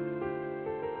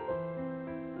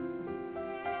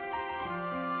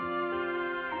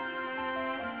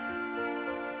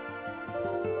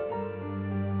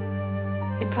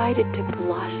 Invite it to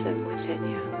blossom within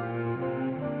you.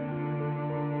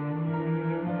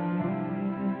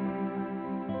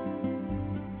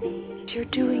 As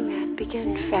you're doing that, begin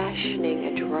fashioning a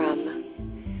drum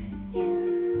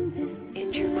in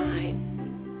your mind.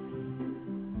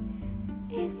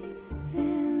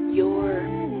 Your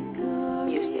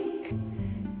music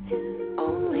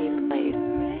only plays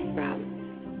drum.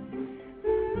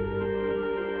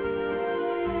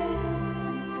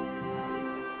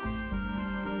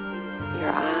 Your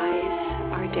eyes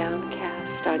are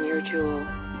downcast on your jewel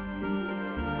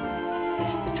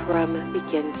as the drum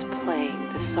begins playing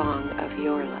the song of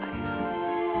your life.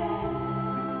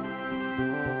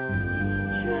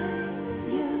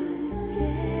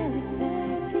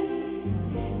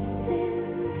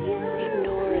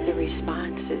 Ignore the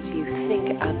responses you think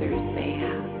others may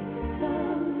have.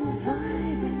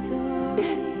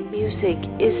 This music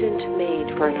isn't made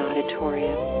for an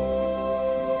auditorium.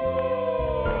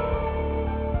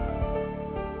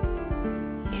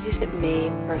 It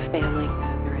made for a family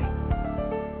gathering.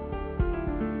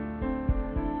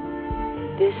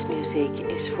 This music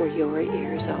is for your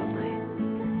ears only.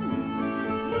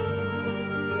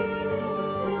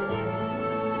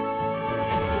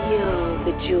 Feel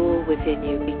the jewel within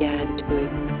you begin to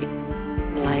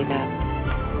light up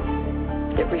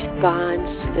that responds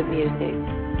to the music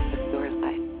of your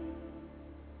life.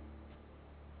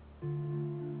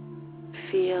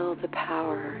 Feel the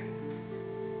power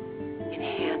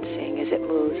enhancing as it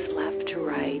moves left to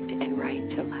right and right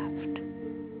to left,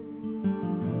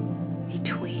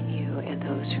 between you and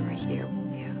those who are here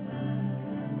with you.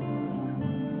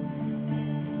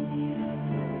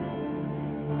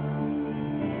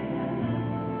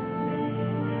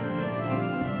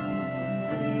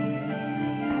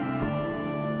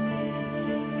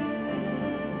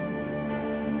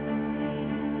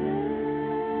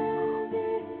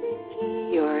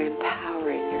 You're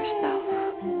empowering yourself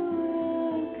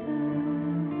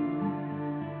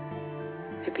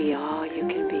to be all you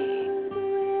can be.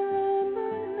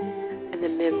 And the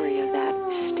memory of that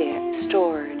is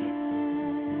stored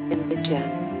in the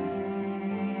gem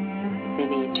in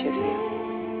each of you.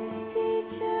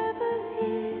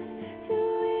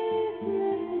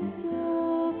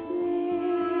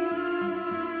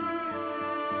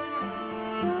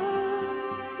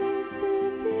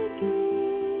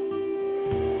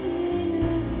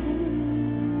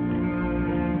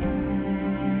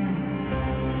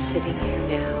 Sitting here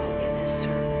now in this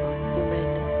circle, human,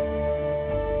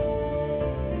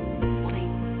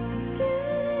 holding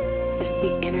as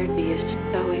the energy is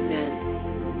so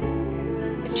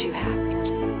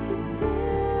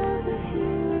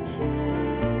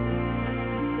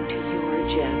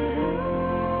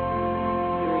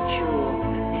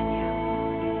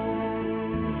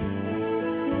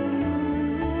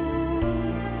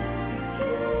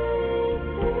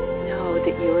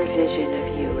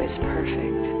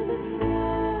perfect.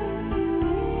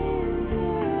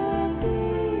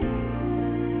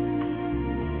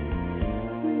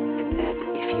 And that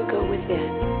if you go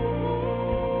within,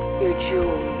 your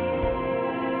jewel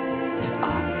is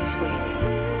always waiting.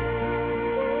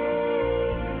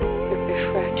 Your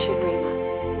refraction reminder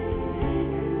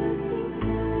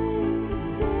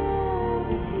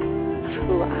of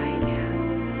who I am.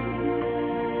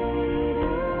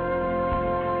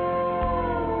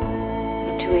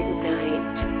 And to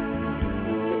ignite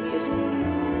the music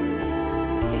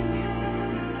in you.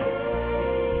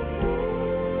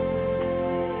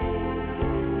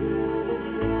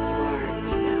 You are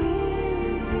enough.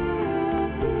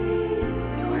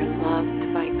 You are loved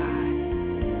by God.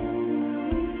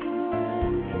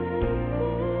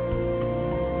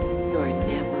 You are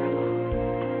never alone.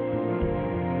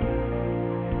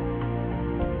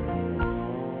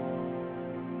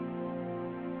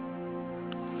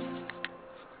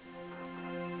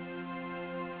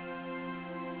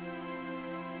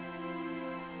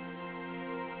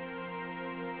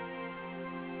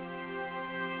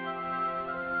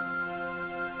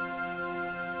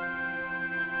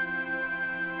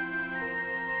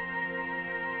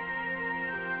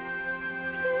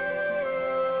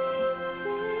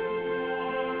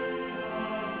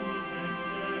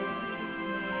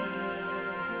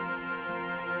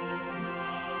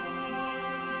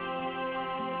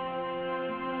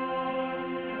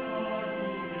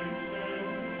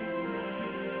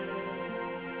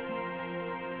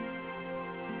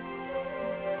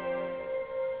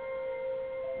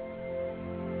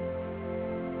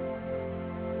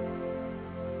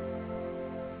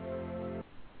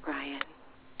 Brian.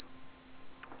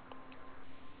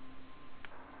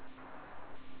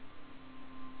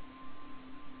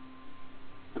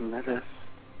 And let us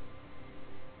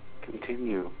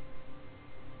continue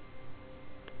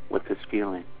with this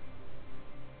feeling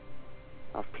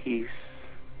of peace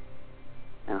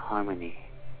and harmony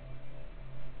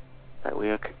that we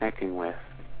are connecting with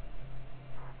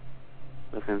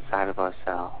inside of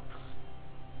ourselves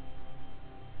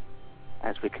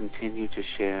as we continue to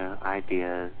share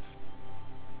ideas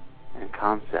and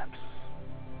concepts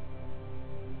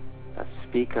that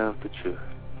speak of the truth.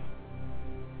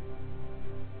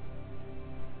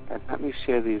 And let me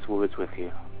share these words with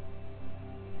you.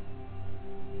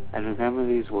 And remember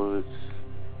these words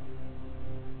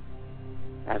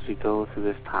as we go through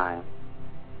this time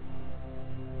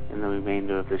in the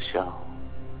remainder of this show.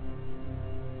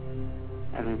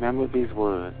 And remember these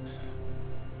words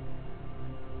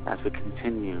as we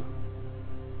continue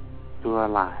through our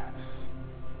lives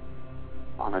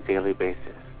on a daily basis.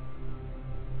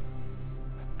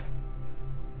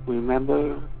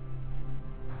 Remember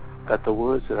that the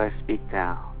words that I speak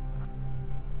now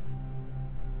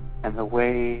and the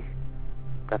way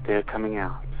that they are coming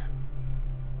out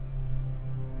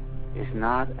is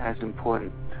not as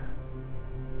important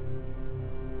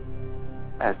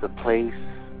as the place,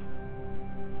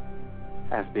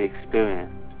 as the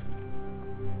experience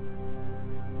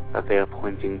that they are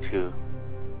pointing to.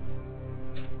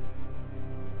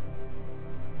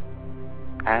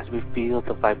 As we feel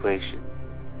the vibration,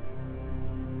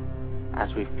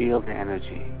 as we feel the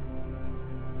energy,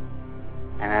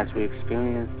 and as we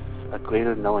experience a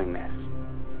greater knowingness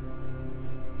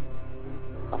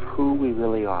of who we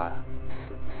really are,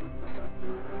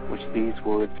 which these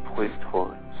words point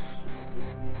towards,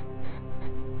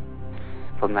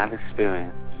 from that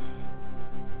experience,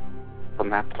 from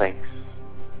that place,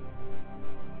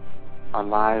 our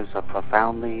lives are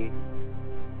profoundly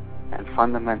and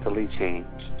fundamentally changed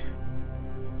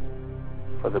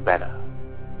for the better,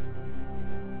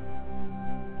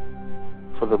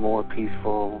 for the more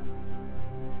peaceful,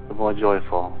 the more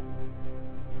joyful,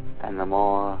 and the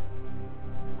more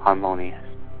harmonious.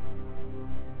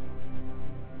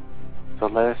 So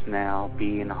let us now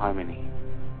be in harmony,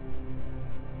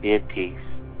 be at peace,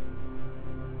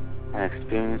 and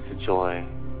experience the joy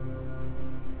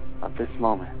of this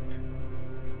moment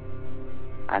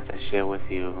as I share with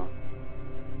you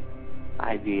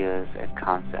ideas and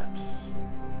concepts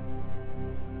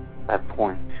that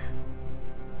point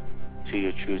to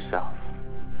your true self,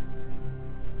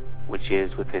 which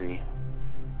is within you.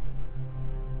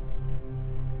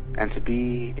 And to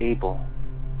be able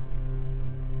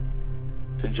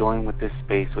to join with this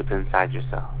space within inside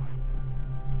yourself.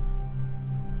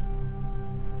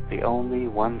 The only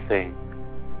one thing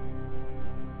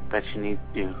that you need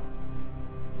to do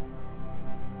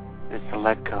is to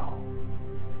let go.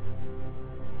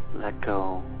 Let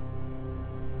go.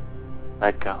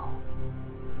 Let go.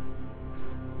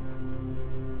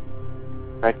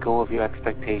 Let go of your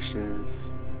expectations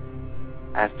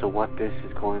as to what this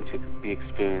is going to be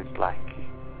experienced like.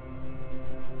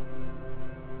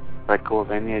 Let go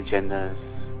of any agendas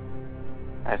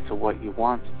as to what you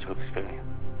want to experience.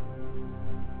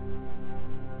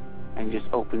 And just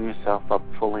open yourself up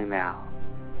fully now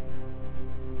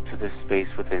to this space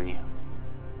within you.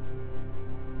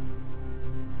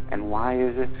 And why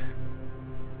is it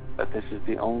that this is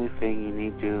the only thing you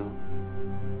need to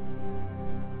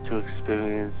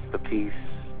experience the peace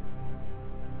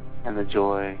and the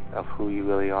joy of who you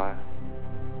really are?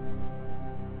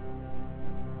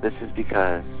 This is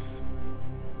because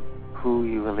who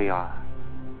you really are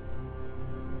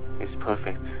is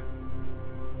perfect,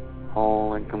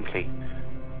 whole and complete.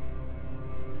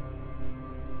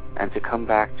 And to come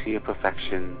back to your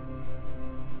perfection,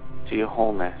 to your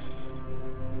wholeness,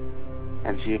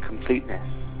 and to your completeness,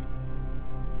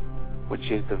 which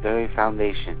is the very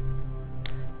foundation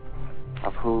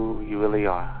of who you really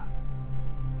are,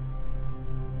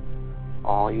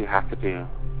 all you have to do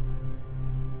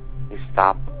is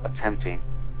stop attempting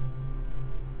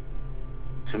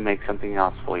to make something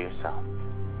else for yourself.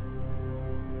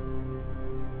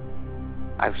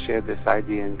 I've shared this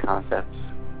idea and concept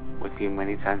with you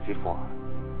many times before.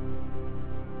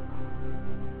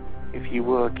 If you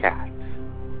were a cat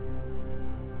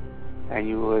and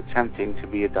you were attempting to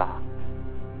be a dog,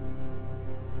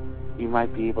 you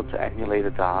might be able to emulate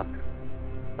a dog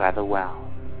rather well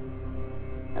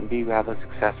and be rather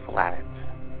successful at it.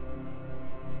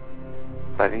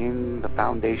 But in the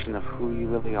foundation of who you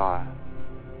really are,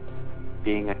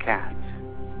 being a cat,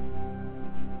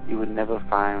 you would never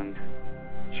find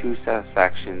true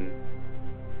satisfaction,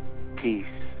 peace,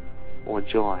 or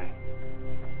joy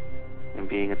in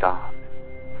being a dog.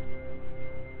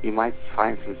 You might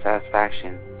find some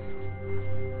satisfaction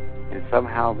in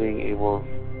somehow being able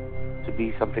to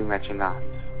be something that you're not.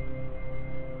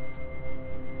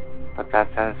 But that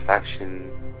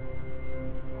satisfaction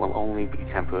will only be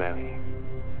temporary.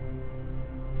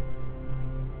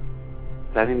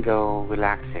 Letting go,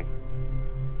 relaxing,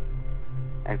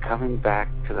 and coming back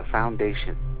to the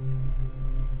foundation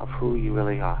of who you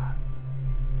really are,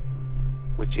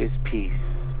 which is peace,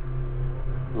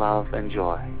 love, and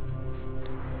joy.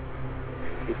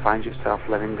 You find yourself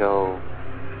letting go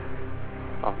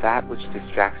of that which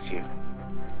distracts you,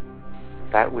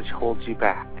 that which holds you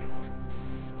back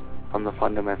from the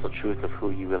fundamental truth of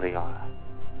who you really are.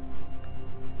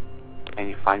 And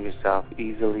you find yourself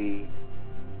easily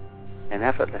and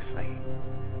effortlessly,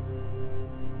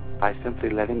 by simply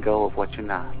letting go of what you're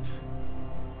not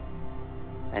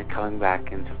and coming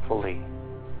back into fully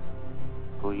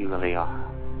who you really are.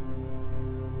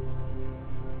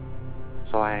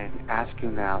 So I ask you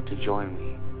now to join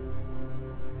me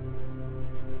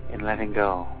in letting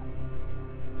go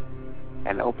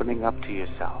and opening up to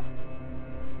yourself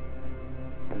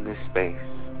in this space,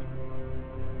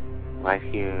 right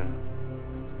here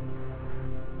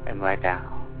and right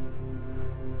now.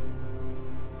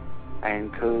 I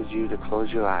encourage you to close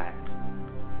your eyes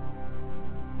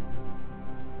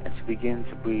and to begin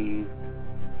to breathe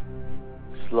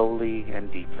slowly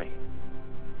and deeply,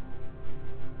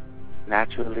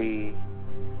 naturally,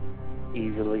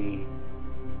 easily,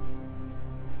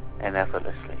 and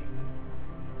effortlessly.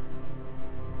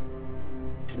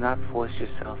 Do not force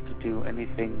yourself to do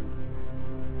anything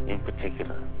in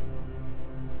particular,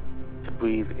 to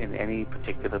breathe in any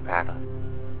particular pattern.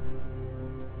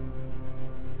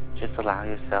 Just allow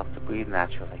yourself to breathe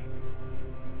naturally.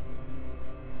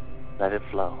 Let it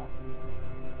flow.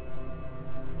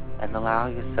 And allow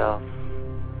yourself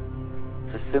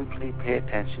to simply pay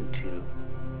attention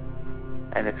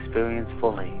to and experience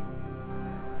fully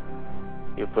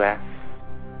your breath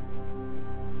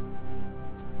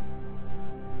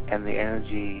and the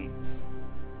energy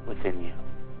within you.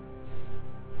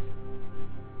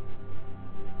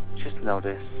 Just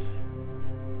notice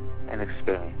and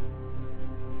experience.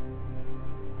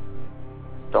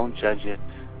 Don't judge it,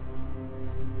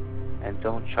 and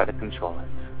don't try to control it.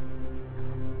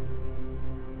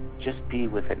 Just be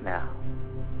with it now,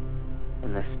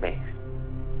 in this space,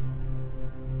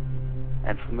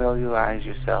 and familiarize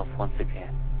yourself once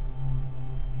again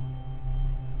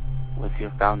with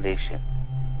your foundation,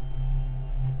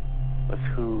 with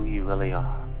who you really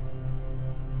are.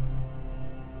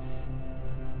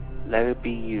 Let it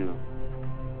be you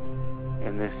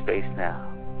in this space now.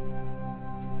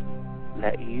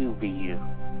 Let you be you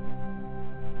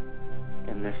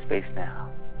in this space now.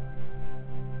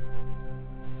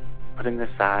 Putting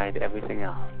aside everything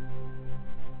else,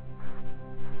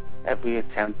 every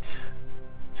attempt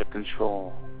to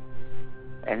control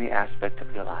any aspect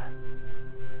of your life.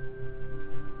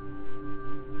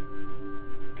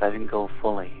 letting go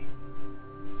fully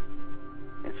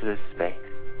into this space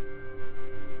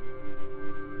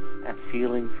and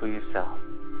feeling for yourself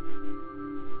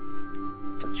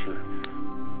the truth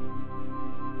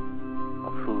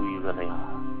of who you really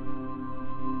are.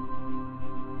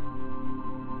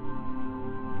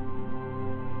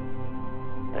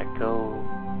 Let go,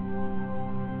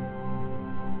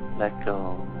 let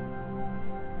go,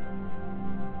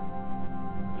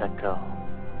 let go,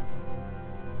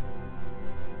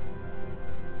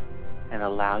 and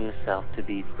allow yourself to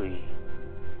be free.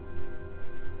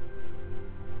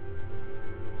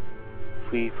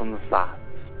 Free from the thoughts,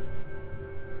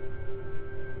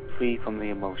 free from the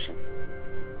emotions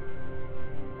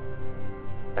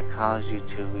that cause you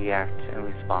to react and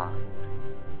respond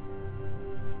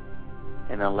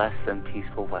in a less than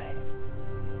peaceful way.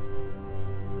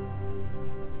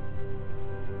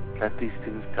 Let these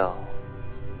things go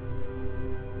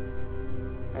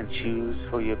and choose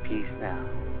for your peace now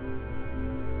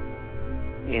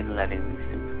in letting these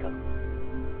things go.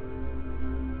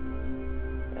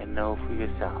 And know for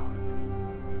yourself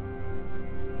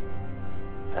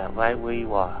that right where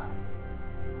you are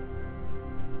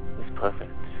is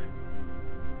perfect.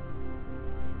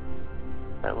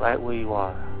 That right where you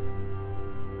are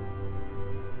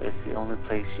is the only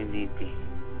place you need be.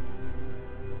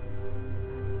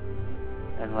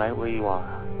 And right where you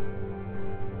are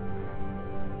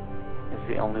is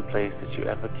the only place that you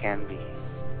ever can be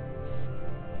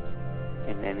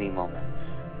in any moment.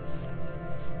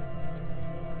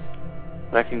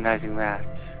 Recognizing that,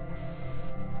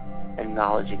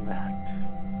 acknowledging that,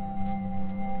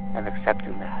 and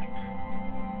accepting that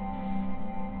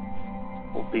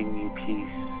will bring you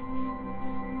peace,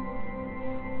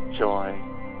 joy,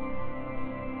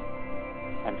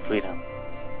 and freedom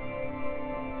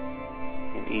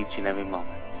in each and every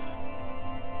moment.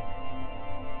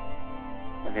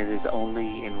 And it is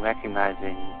only in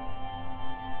recognizing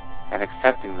and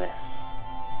accepting this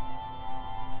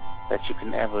that you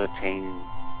can ever attain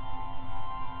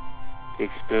the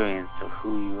experience of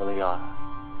who you really are.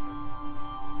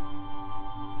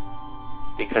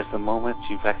 Because the moment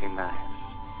you recognize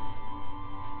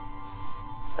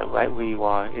that right where you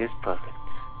are is perfect,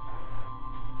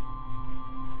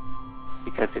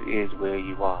 because it is where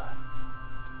you are,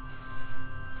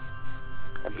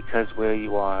 and because where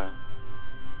you are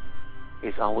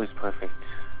is always perfect,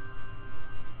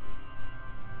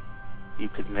 you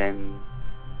can then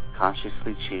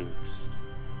consciously choose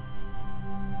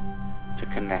to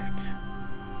connect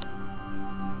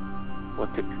with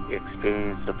the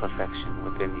experience of perfection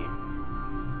within you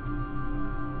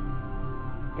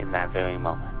in that very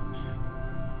moment.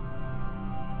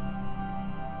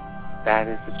 That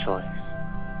is the choice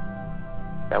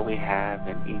that we have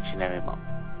in each and every moment.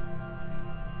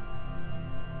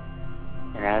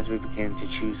 And as we begin to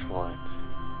choose for it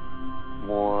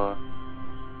more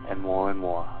and more and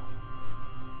more,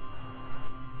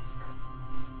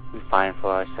 we find for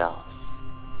ourselves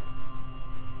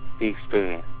the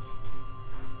experience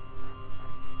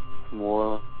of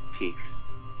more peace,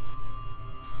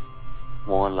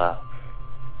 more love,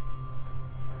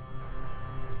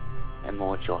 and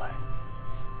more joy.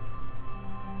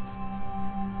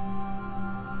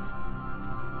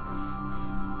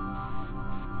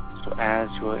 So as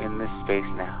you are in this space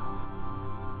now,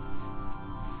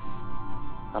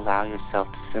 allow yourself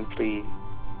to simply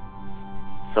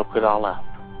soak it all up.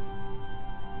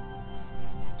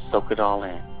 Soak it all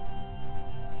in.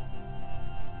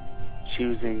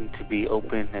 Choosing to be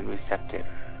open and receptive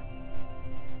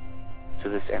to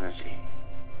this energy,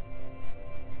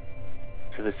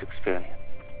 to this experience.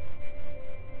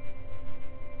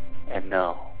 And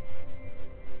know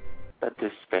that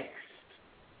this space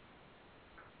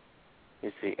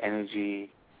is the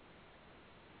energy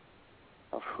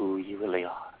of who you really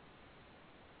are.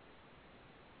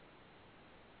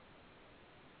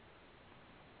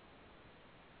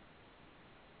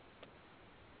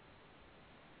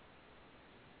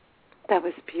 That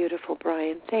was beautiful,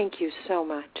 Brian. Thank you so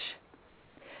much.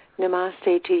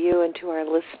 Namaste to you and to our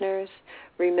listeners.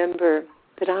 Remember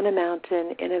that on a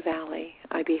mountain, in a valley,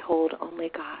 I behold only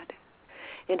God.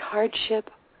 In hardship,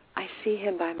 I see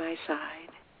him by my side.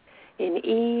 In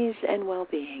ease and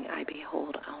well-being, I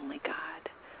behold only God.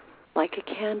 Like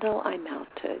a candle, I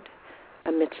melted.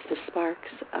 Amidst the sparks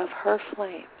of her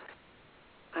flame,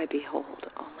 I behold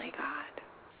only God.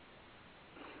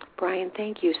 Brian,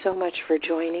 thank you so much for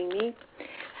joining me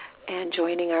and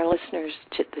joining our listeners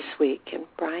this week. And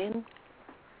Brian?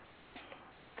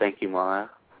 Thank you, Mara.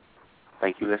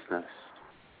 Thank you, listeners.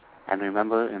 And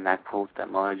remember in that quote that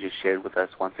Mara just shared with us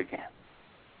once again,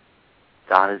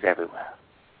 God is everywhere.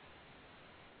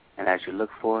 And as you look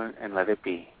for it and let it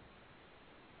be,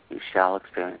 you shall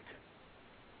experience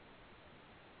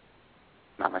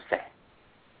it. Namaste.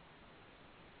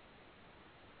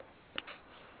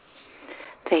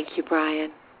 Thank you,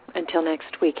 Brian. Until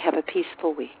next week, have a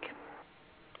peaceful week.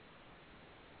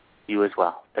 You as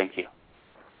well. Thank you.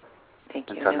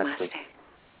 Thank you. Until Namaste. next week.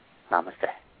 Namaste.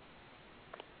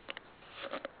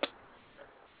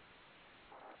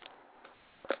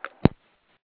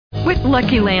 With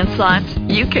Lucky Land Slots,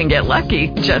 you can get lucky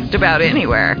just about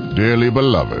anywhere. Dearly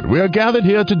beloved, we are gathered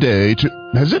here today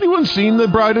to... Has anyone seen the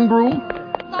bride and groom?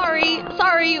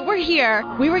 Sorry, we're here.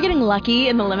 We were getting lucky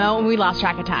in the limo and we lost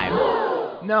track of time.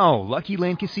 No, Lucky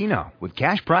Land Casino, with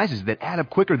cash prizes that add up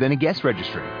quicker than a guest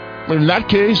registry. In that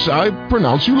case, I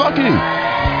pronounce you lucky.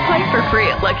 Play for free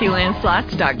at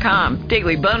LuckyLandSlots.com.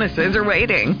 Daily bonuses are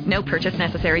waiting. No purchase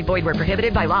necessary. Void where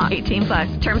prohibited by law.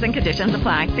 18+. Terms and conditions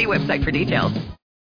apply. See website for details.